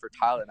before he left for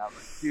Thailand. I was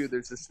like, dude,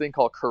 there's this thing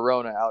called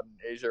Corona out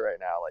in Asia right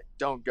now. Like,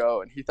 don't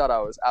go. And he thought I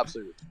was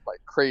absolutely like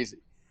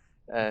crazy.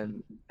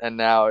 And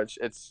now it's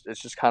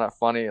just kind of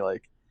funny,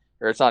 like,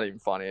 or it's not even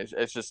funny.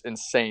 It's just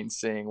insane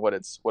seeing what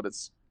it's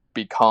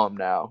become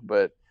now.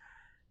 But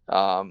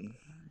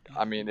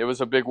I mean, it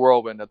was a big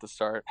whirlwind at the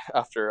start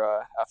after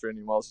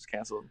Indian Wells was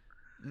canceled.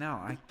 No,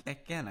 I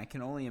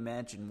can only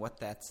imagine what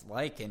that's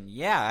like. And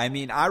yeah, I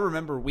mean, I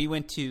remember we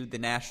went to the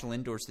National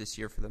Indoors this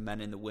year for the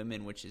men and the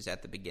women, which is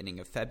at the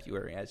beginning of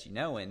February, as you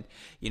know. And,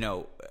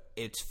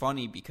 it's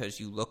funny because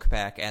you look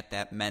back at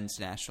that men's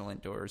National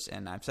Indoors,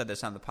 and I've said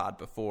this on the pod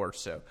before,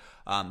 so,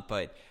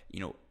 but,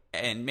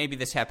 and maybe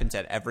this happens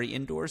at every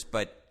indoors,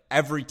 but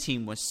every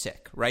team was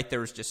sick, right? There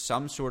was just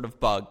some sort of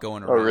bug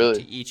going around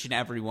to each and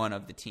every one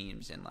of the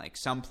teams. And like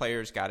some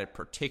players got it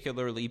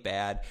particularly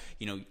bad.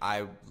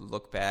 I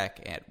look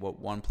back at what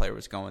one player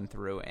was going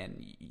through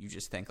and you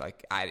just think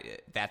like,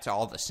 that's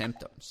all the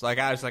symptoms. Like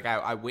I was like,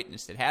 I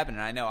witnessed it happen.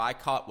 And I know I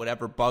caught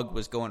whatever bug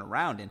was going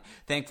around. And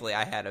thankfully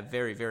I had a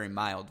very, very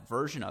mild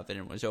version of it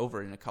and was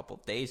over in a couple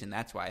of days. And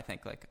that's why I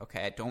think like,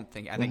 okay, I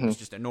think it was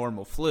just a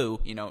normal flu,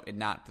 and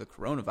not the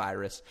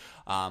coronavirus.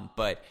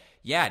 But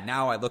yeah,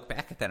 now I look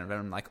back at that and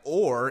I'm like,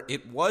 or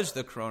it was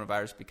the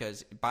coronavirus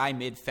because by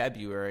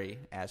mid-February,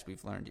 as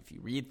we've learned, if you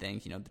read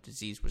things, the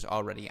disease was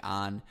already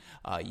on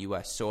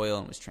U.S. soil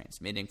and was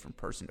transmitting from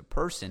person to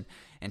person.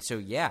 And so,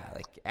 yeah,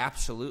 like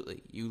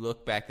absolutely. You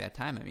look back that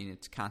time, I mean,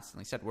 it's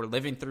constantly said. We're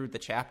living through the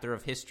chapter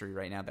of history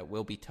right now that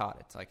will be taught.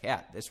 It's like,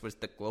 yeah, this was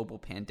the global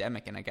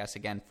pandemic. And I guess,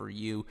 again, for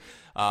you,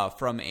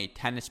 from a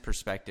tennis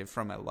perspective,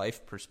 from a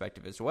life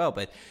perspective as well,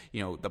 but,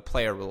 the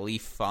player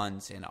relief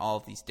funds and all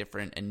of these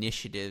different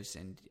initiatives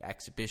and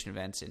exhibition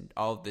events and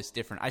all of this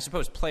different, I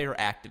suppose player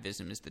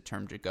activism is the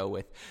term to go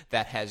with,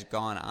 that has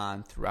gone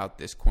on throughout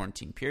this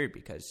quarantine period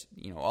because,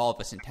 all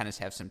of us in tennis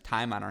have some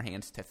time on our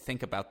hands to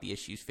think about the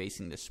issues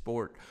facing the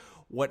sport.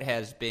 What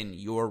has been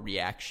your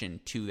reaction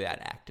to that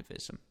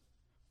activism?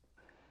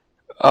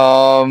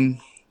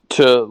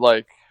 To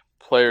like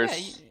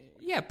players.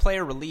 Yeah,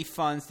 player relief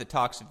funds, the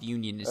talks of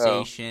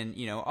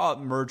unionization, all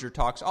merger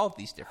talks, all of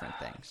these different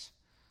things.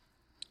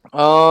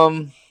 I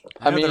mean,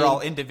 they're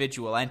all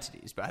individual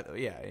entities, by the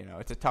way. Yeah,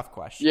 it's a tough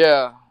question.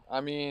 Yeah,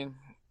 I mean,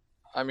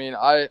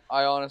 I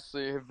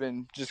honestly have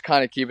been just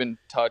kind of keeping in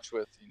touch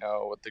with,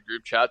 what the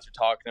group chats are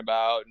talking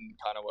about and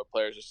kind of what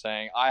players are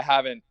saying. I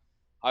haven't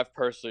I've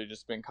personally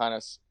just been kind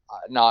of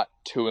not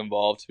too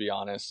involved, to be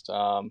honest.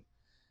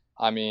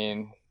 I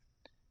mean,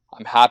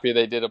 I'm happy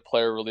they did a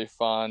player relief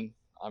fund.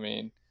 I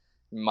mean,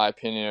 in my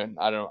opinion,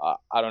 I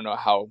don't know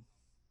how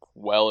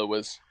well it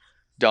was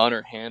done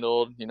or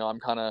handled. You know,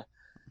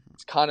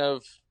 it's kind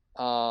of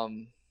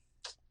um,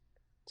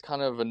 it's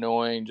kind of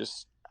annoying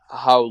just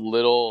how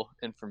little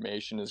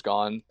information has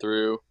gone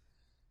through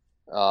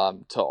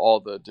to all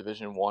the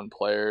Division 1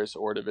 players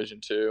or Division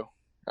 2.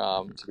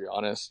 To be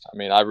honest, I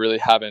mean, I really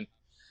haven't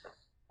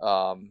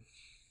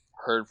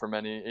heard from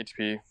any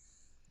HP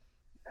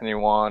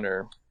anyone,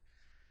 or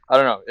I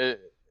don't know.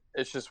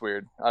 It's just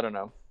weird. I don't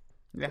know.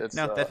 Yeah, It's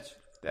no,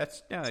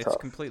 that's no, it's tough.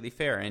 completely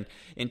fair. And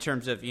in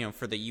terms of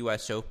for the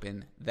U.S.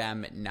 Open,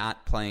 them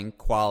not playing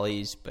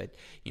qualies, but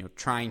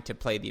trying to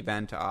play the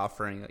event,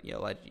 offering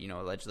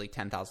allegedly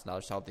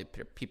 $10,000 to all the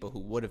people who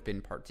would have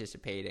been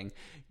participating.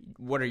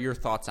 What are your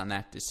thoughts on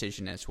that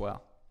decision as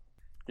well?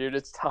 Dude,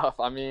 it's tough.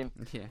 I mean,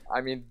 Yeah.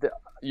 The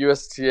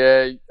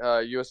USTA,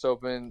 U.S.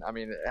 Open. I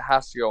mean, it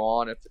has to go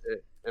on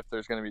if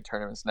there's going to be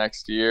tournaments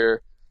next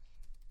year.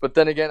 But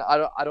then again,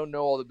 I don't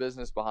know all the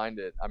business behind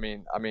it. I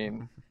mean,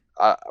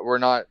 we're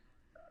not,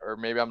 or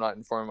maybe I'm not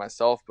informing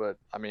myself. But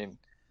I mean,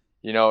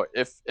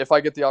 if I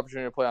get the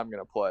opportunity to play, I'm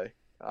going to play.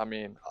 I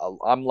mean,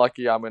 I'm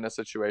lucky. I'm in a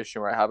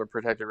situation where I have a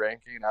protected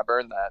ranking, and I've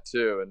earned that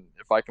too. And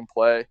if I can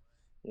play,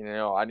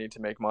 I need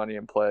to make money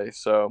and play.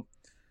 So.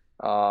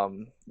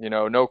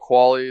 No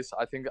qualies.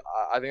 I think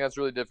that's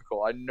really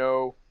difficult. I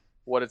know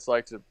what it's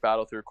like to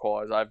battle through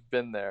qualies. I've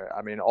been there.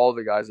 I mean, all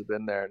the guys have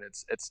been there, and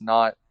it's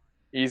not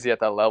easy at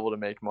that level to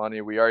make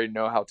money. We already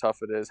know how tough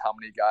it is. How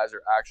many guys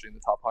are actually in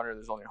the top 100?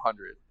 There's only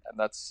 100, and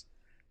that's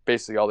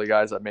basically all the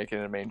guys that make it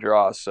in the main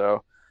draw.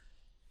 So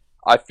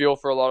I feel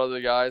for a lot of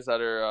the guys that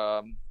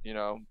are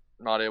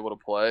not able to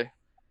play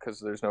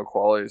because there's no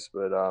qualies.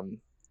 But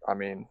I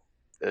mean,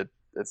 it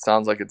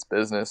sounds like it's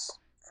business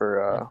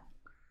for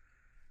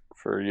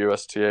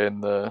USTA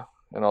and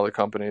all the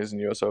companies in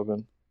US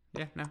Open.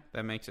 Yeah, no,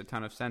 that makes a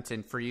ton of sense.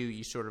 And for you,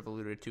 you sort of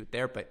alluded to it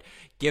there, but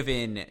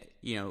given,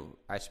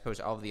 I suppose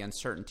all of the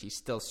uncertainty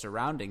still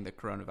surrounding the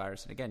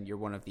coronavirus, and again, you're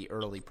one of the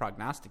early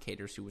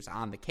prognosticators who was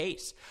on the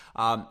case.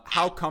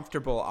 How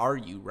comfortable are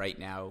you right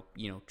now,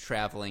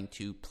 traveling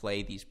to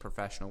play these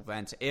professional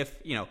events?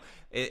 If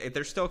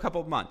there's still a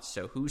couple of months,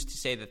 so who's to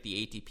say that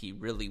the ATP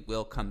really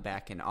will come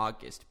back in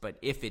August? But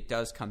if it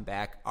does come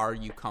back, are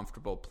you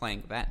comfortable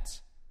playing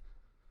events?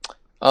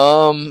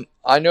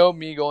 I know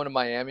me going to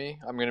Miami,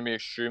 I'm going to be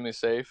extremely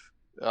safe,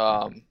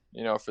 for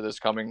this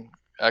coming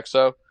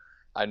EXO.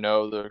 I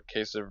know the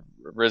case have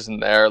risen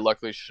there.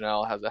 Luckily,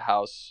 Chanel has a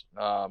house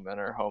and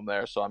her home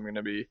there, so I'm going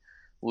to be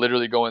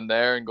literally going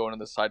there and going to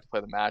the site to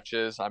play the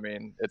matches. I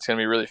mean, it's going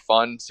to be really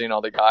fun seeing all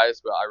the guys,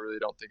 but I really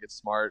don't think it's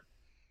smart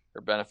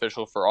or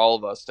beneficial for all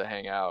of us to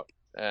hang out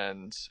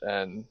and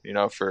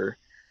for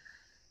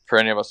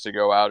any of us to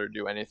go out or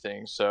do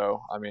anything.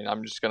 So, I mean,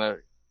 I'm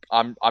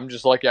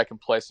just lucky I can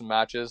play some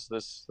matches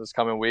this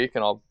coming week,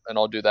 and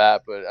I'll do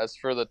that. But as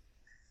for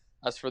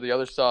the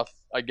other stuff,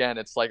 again,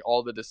 it's like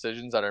all the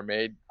decisions that are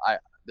made.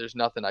 There's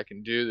nothing I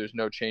can do. There's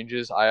no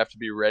changes. I have to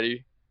be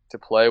ready to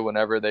play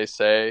whenever they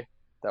say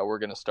that we're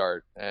gonna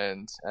start,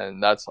 and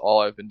that's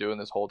all I've been doing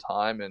this whole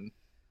time. And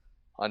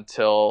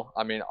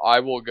I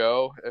will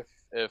go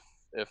if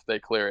they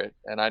clear it,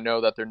 and I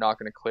know that they're not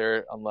going to clear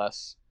it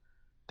unless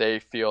they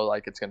feel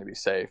like it's going to be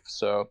safe.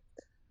 So.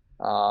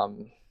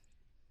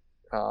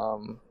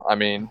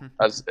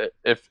 As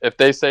if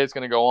they say it's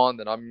going to go on,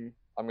 then I'm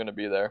going to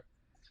be there.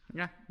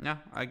 Yeah, no,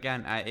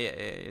 again,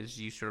 as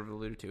you sort of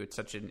alluded to, it's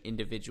such an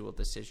individual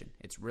decision.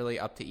 It's really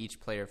up to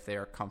each player if they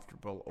are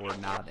comfortable or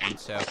not. And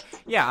so,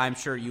 yeah, I'm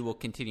sure you will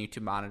continue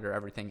to monitor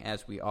everything,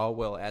 as we all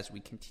will, as we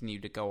continue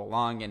to go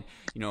along. And,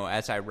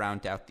 as I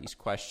round out these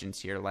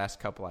questions here, last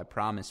couple I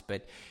promise,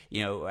 but,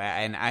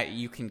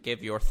 you can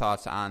give your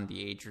thoughts on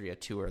the Adria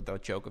Tour, the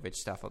Djokovic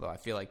stuff, although I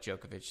feel like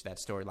Djokovic, that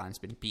storyline's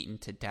been beaten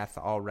to death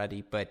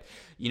already. But,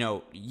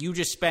 you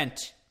just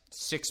spent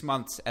 6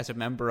 months as a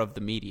member of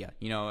the media.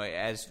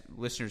 As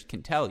listeners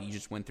can tell, you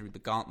just went through the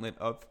gauntlet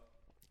of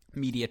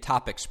media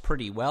topics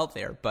pretty well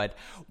there. But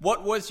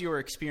what was your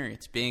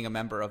experience being a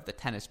member of the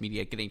tennis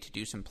media, getting to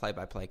do some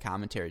play-by-play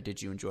commentary?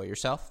 Did you enjoy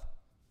yourself?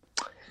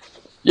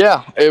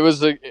 Yeah, it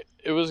was a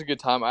good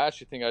time. I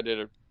actually think I did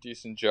a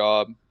decent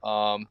job.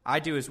 I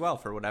do as well,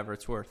 for whatever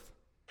it's worth.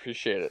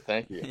 Appreciate it.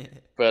 Thank you.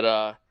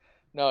 But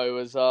no, it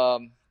was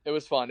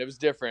fun. It was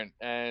different,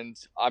 and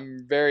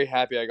I'm very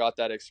happy I got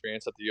that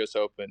experience at the U.S.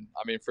 Open.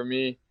 I mean, for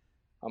me,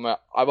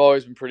 I've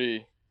always been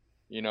pretty,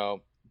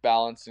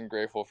 balanced and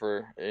grateful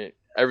for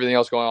everything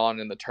else going on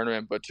in the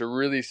tournament, but to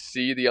really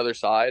see the other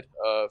side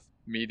of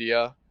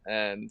media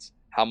and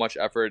how much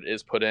effort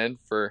is put in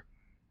for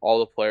all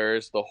the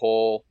players, the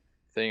whole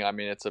thing. I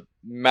mean, it's a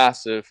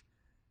massive,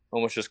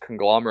 almost just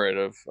conglomerate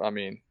of,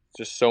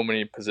 just so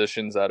many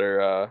positions that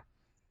are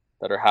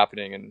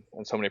happening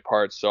in so many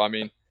parts. So, I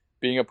mean,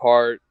 being a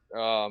part,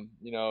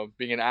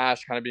 being an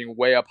Ash, kind of being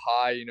way up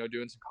high,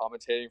 doing some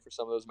commentating for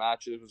some of those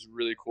matches was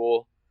really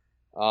cool.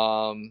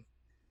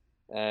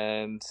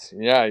 And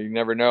yeah, you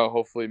never know.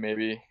 Hopefully,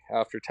 maybe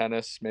after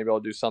tennis, maybe I'll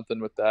do something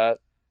with that.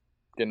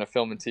 Getting a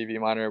film and TV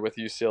minor with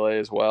UCLA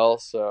as well.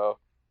 So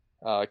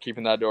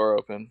keeping that door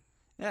open.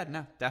 Yeah,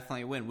 no,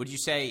 definitely a win. Would you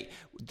say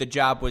the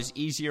job was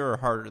easier or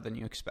harder than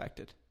you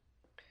expected?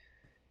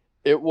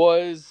 It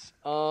was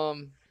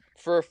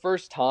for a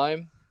first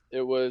time.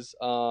 It was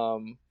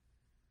kind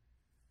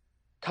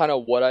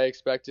of what I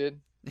expected.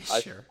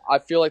 Sure. I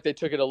feel like they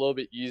took it a little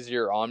bit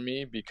easier on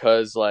me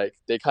because like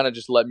they kind of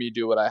just let me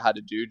do what I had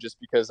to do just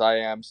because I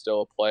am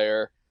still a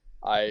player.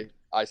 I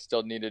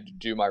still needed to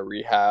do my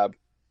rehab.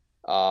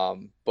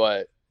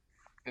 But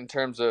in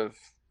terms of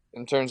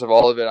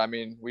all of it, I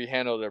mean, we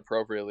handled it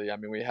appropriately. I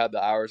mean, we had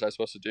the hours I was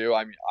supposed to do.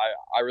 I mean,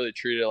 I really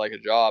treated it like a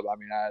job. I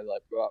mean, I had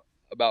like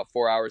about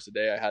 4 hours a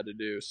day I had to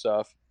do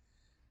stuff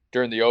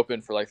during the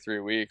open for like 3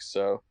 weeks.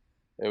 So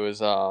it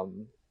was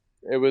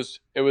it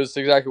was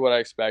exactly what I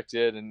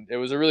expected, and it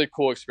was a really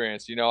cool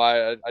experience. You know,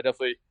 I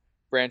definitely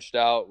branched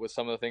out with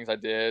some of the things I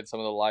did, some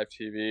of the live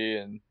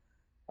TV, and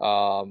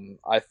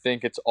I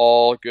think it's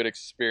all good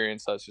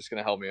experience that's just going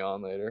to help me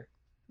on later.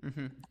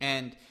 Mm-hmm.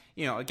 And,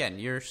 again,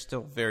 you're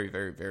still very,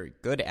 very, very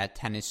good at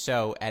tennis.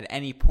 So at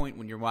any point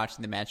when you're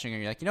watching the matching,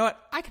 you're like, you know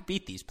what? I could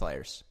beat these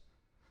players.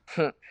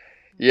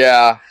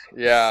 Yeah.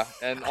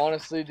 And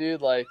honestly,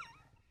 dude, like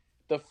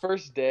the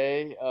first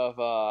day of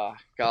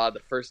the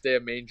first day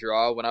of main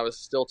draw when I was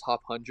still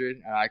top 100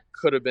 and I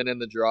could have been in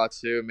the draw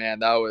too, man,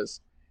 that was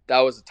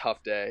a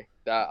tough day.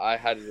 That I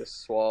had to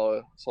just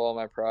swallow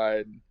my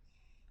pride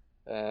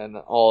and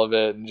all of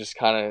it and just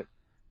kind of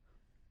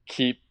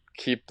keep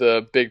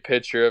the big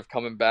picture of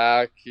coming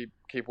back,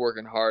 keep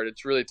working hard.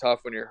 It's really tough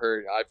when you're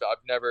hurt. I've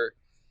never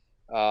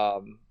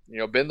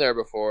been there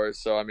before,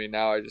 so I mean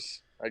now I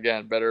just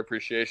again better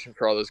appreciation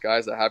for all those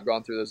guys that have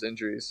gone through those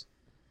injuries.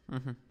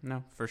 Mm-hmm.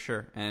 No, for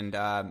sure. And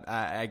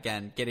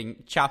again,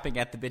 chopping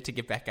at the bit to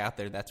get back out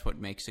there, that's what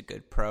makes a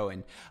good pro.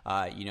 And,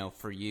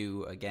 for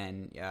you,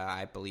 again,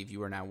 I believe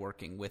you are now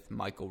working with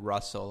Michael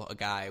Russell, a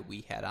guy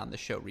we had on the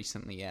show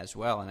recently as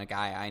well, and a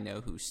guy I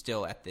know who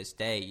still at this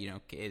day,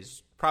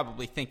 is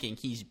probably thinking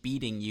he's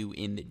beating you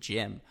in the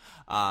gym.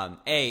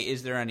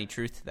 Is there any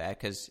truth to that?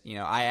 Because,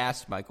 I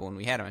asked Michael when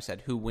we had him, I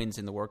said, who wins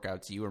in the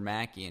workouts, you or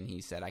Mackie? And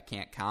he said, I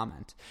can't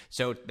comment.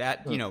 So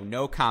that,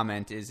 no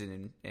comment is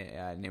an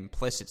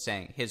implicit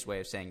saying, his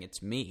way of saying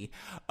it's me.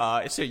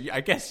 So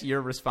I guess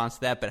your response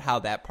to that, but how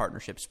that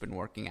partnership's been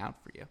working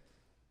out for you.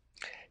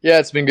 Yeah,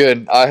 it's been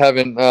good. I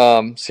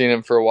haven't seen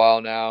him for a while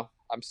now.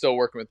 I'm still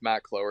working with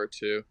Matt Clower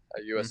too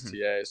at USTA.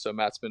 Mm-hmm. So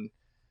Matt's been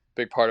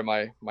big part of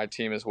my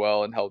team as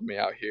well and helped me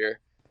out here.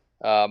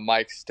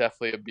 Mike's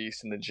definitely a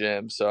beast in the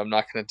gym, so I'm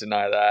not going to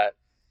deny that.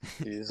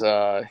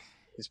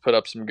 He's put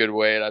up some good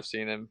weight. I've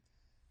seen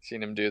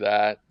him do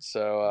that.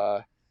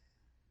 So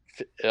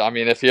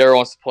if he ever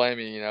wants to play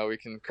me, we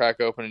can crack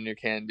open a new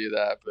can and do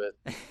that.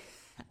 But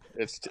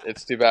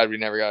it's too bad we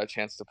never got a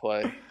chance to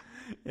play.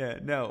 Yeah,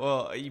 no.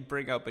 Well, you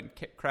bring up and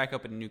crack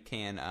open a new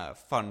can.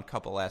 Fun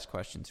couple last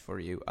questions for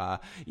you.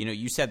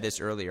 You said this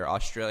earlier.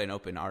 Australian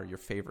Open are your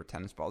favorite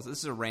tennis balls. This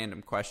is a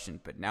random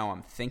question, but now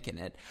I'm thinking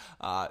it.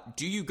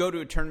 Do you go to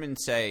a tournament and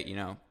say,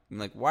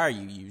 like, why are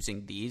you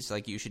using these?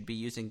 Like, you should be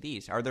using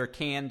these. Are there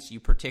cans you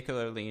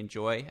particularly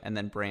enjoy, and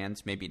then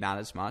brands maybe not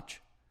as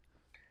much?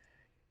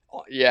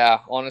 Yeah,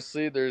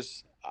 honestly,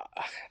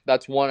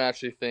 that's one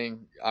actually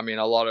thing. I mean,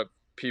 a lot of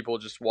people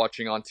just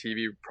watching on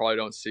TV probably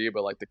don't see,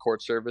 but like the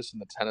court surface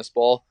and the tennis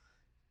ball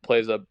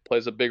plays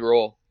a big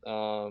role.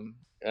 And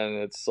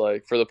it's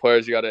like for the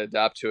players, you got to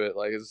adapt to it.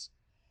 Like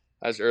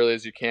as early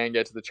as you can,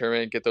 get to the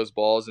tournament, get those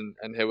balls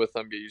and hit with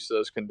them, get used to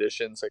those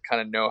conditions. Like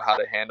kind of know how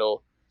to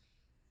handle.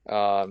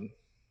 I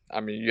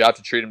mean, you have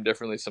to treat them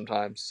differently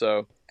sometimes.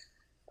 So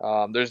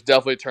there's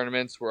definitely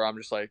tournaments where I'm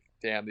just like,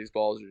 damn, these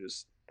balls are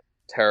just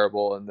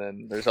terrible. And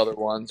then there's other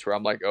ones where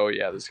I'm like, oh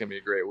yeah, this is gonna be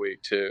a great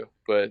week too.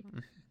 But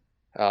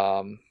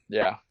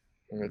yeah,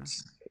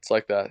 it's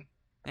like that.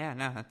 Yeah,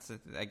 no,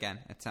 again,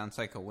 it sounds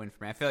like a win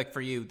for me. I feel like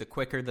for you, the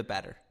quicker the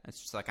better. It's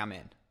just like I'm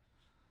in.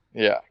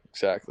 Yeah,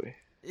 exactly.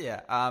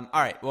 Yeah. All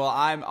right. Well,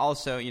 I'm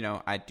also,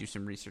 I do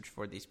some research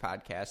for these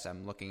podcasts.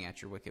 I'm looking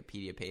at your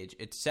Wikipedia page.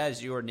 It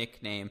says your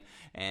nickname,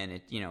 and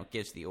it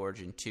gives the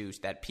origin too,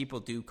 that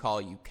people do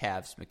call you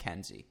Cavs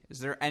McKenzie. Is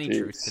there any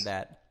truth to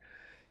that?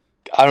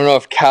 I don't know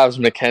if Cavs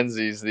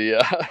McKenzie's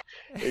the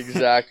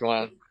exact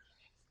one.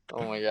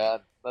 Oh my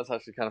God. That's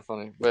actually kind of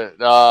funny. But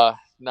no,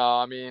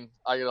 I mean,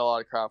 I get a lot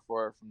of crap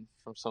for it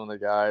from some of the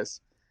guys.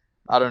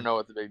 I don't know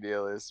what the big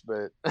deal is,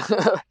 but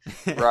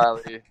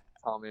Riley,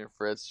 Tommy, and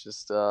Fritz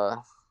just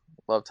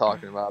love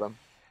talking about them.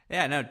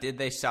 Yeah, no, did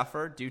they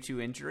suffer due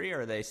to injury,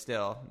 or you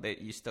still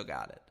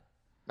got it?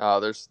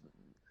 No,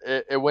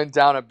 it went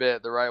down a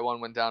bit. The right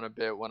one went down a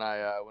bit when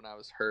I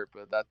was hurt,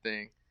 but that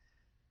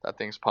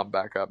thing's pumped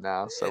back up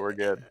now, so we're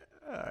good.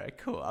 All right,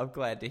 cool. I'm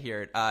glad to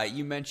hear it.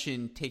 You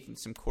mentioned taking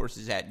some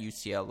courses at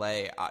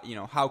UCLA.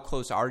 How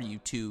close are you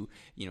to,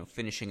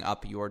 finishing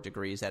up your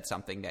degree? Is that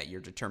something that you're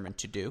determined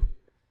to do?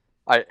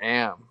 I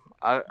am.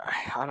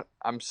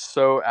 I'm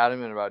so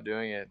adamant about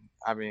doing it.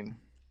 I mean,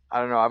 I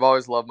don't know. I've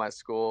always loved my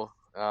school.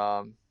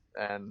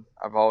 and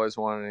I've always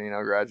wanted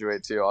to,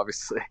 graduate too,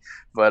 obviously.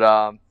 But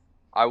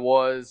I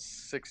was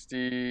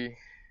 60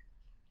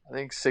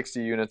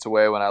 units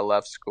away when I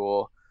left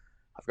school.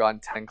 I've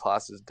gotten 10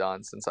 classes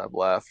done since I've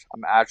left.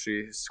 I'm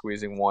actually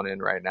squeezing one in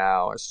right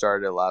now. I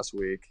started it last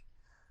week.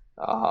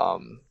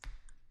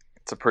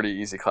 It's a pretty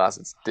easy class.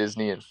 It's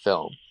Disney and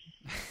film.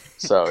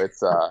 So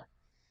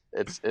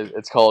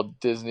it's called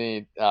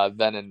Disney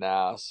Then and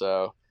Now.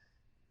 So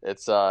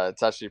it's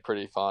actually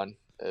pretty fun.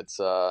 It's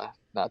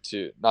not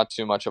too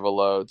much of a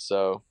load.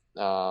 So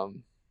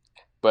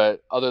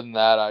but other than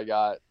that, I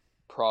got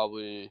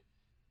probably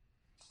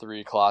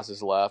 3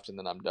 classes left and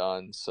then I'm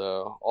done.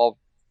 So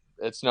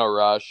it's no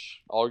rush.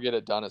 I'll get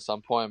it done at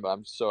some point, but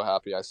I'm so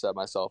happy I set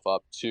myself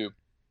up to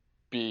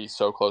be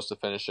so close to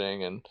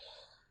finishing,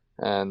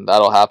 and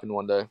that'll happen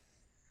one day.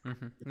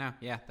 Mm-hmm. No,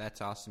 yeah,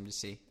 that's awesome to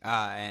see.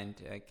 And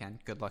again,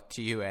 good luck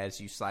to you as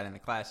you slide in the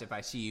class. If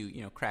I see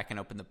you, cracking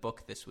open the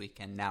book this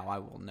weekend, now I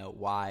will know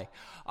why.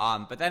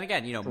 But then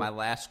again, my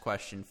last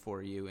question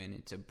for you, and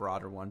it's a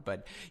broader one,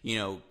 but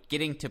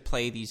getting to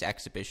play these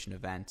exhibition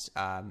events,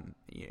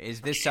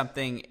 is this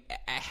something?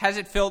 Has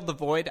it filled the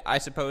void, I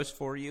suppose,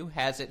 for you?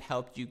 Has it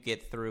helped you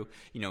get through?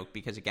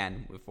 Because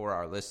again, for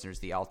our listeners,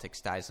 the Altix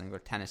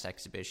Steislinger tennis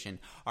exhibition,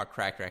 our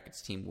Cracked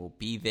Racquets team will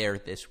be there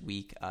this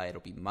week.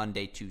 It'll be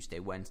Monday, Tuesday,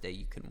 Wednesday.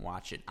 You can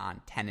watch it on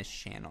Tennis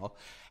Channel.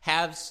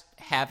 Has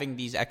having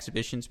these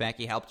exhibitions,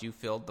 Mackie, helped you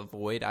fill the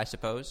void, I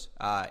suppose,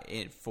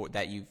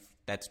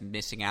 that's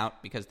missing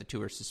out because the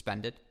tour is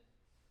suspended?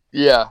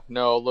 Yeah,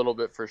 no, a little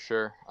bit for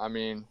sure. I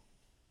mean,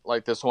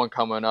 like this one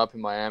coming up in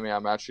Miami,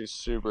 I'm actually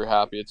super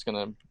happy it's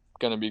gonna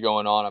be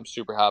going on. I'm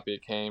super happy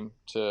it came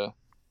to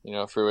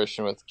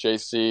fruition with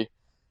JC,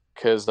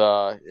 because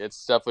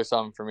it's definitely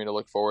something for me to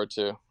look forward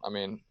to. I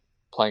mean,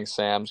 playing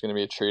Sam's gonna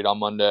be a treat on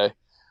Monday.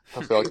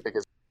 I feel like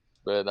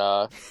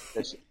but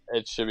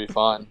it should be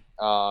fun.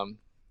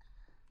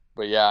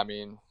 But yeah, I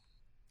mean,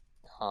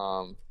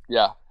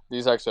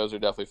 these XOs are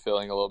definitely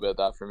feeling a little bit of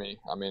that for me.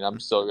 I mean, I'm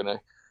still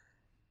gonna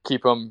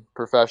keep them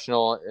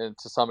professional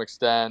to some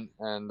extent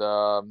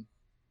and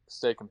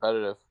stay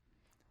competitive.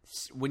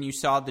 When you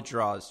saw the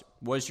draws,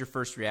 was your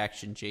first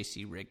reaction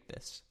JC rigged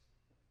this?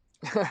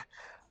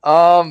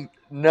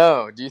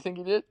 No. Do you think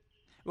he did?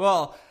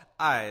 Well,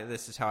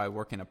 this is how I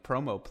work in a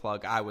promo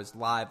plug. I was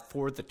live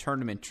for the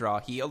tournament draw.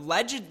 He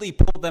allegedly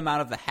pulled them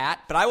out of the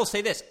hat, but I will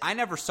say this. I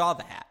never saw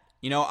the hat.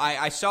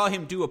 I saw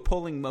him do a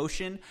pulling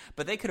motion,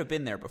 but they could have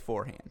been there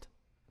beforehand.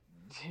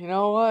 You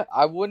know what?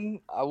 I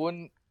wouldn't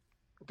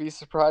be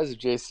surprised if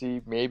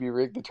JC maybe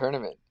rigged the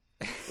tournament.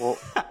 We'll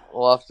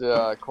have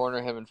to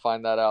corner him and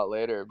find that out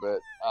later.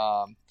 But,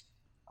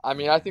 I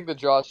mean, I think the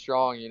draw's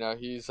strong.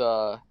 He's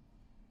Tennis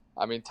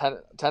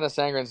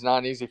Sangren's not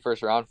an easy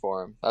first round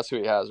for him. That's who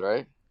he has,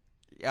 right?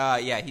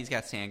 Yeah, he's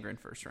got Sangren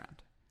first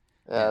round.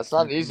 Yeah, it's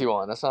not an easy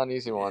one. That's not an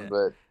easy one.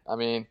 But,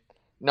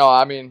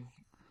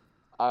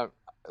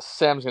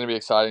 Sam's going to be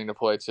exciting to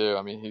play too.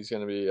 I mean, he's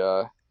going to be,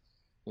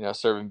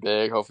 serving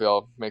big. Hopefully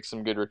I'll make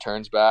some good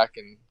returns back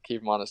and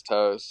keep him on his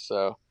toes.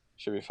 So,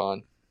 should be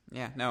fun.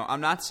 Yeah, no,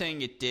 I'm not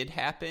saying it did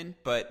happen,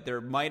 but there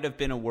might have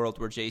been a world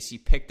where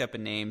JC picked up a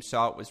name,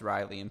 saw it was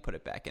Riley, and put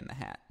it back in the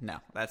hat. No,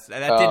 that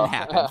didn't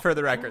happen. For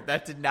the record,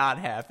 that did not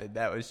happen.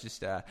 That was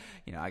just, I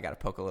got to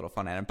poke a little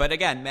fun at him. But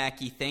again,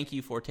 Mackie, thank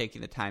you for taking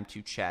the time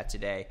to chat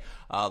today.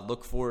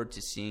 Look forward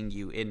to seeing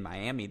you in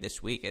Miami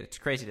this week. It's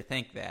crazy to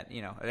think that,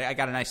 I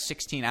got a nice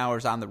 16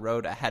 hours on the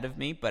road ahead of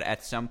me, but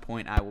at some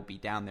point I will be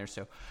down there.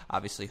 So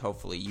obviously,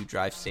 hopefully you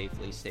drive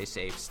safely, stay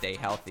safe, stay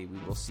healthy. We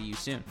will see you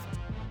soon.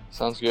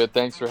 Sounds good.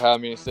 Thanks for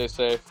having me. Stay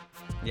safe.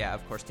 Yeah,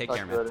 of course. Take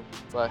care, man.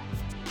 Bye.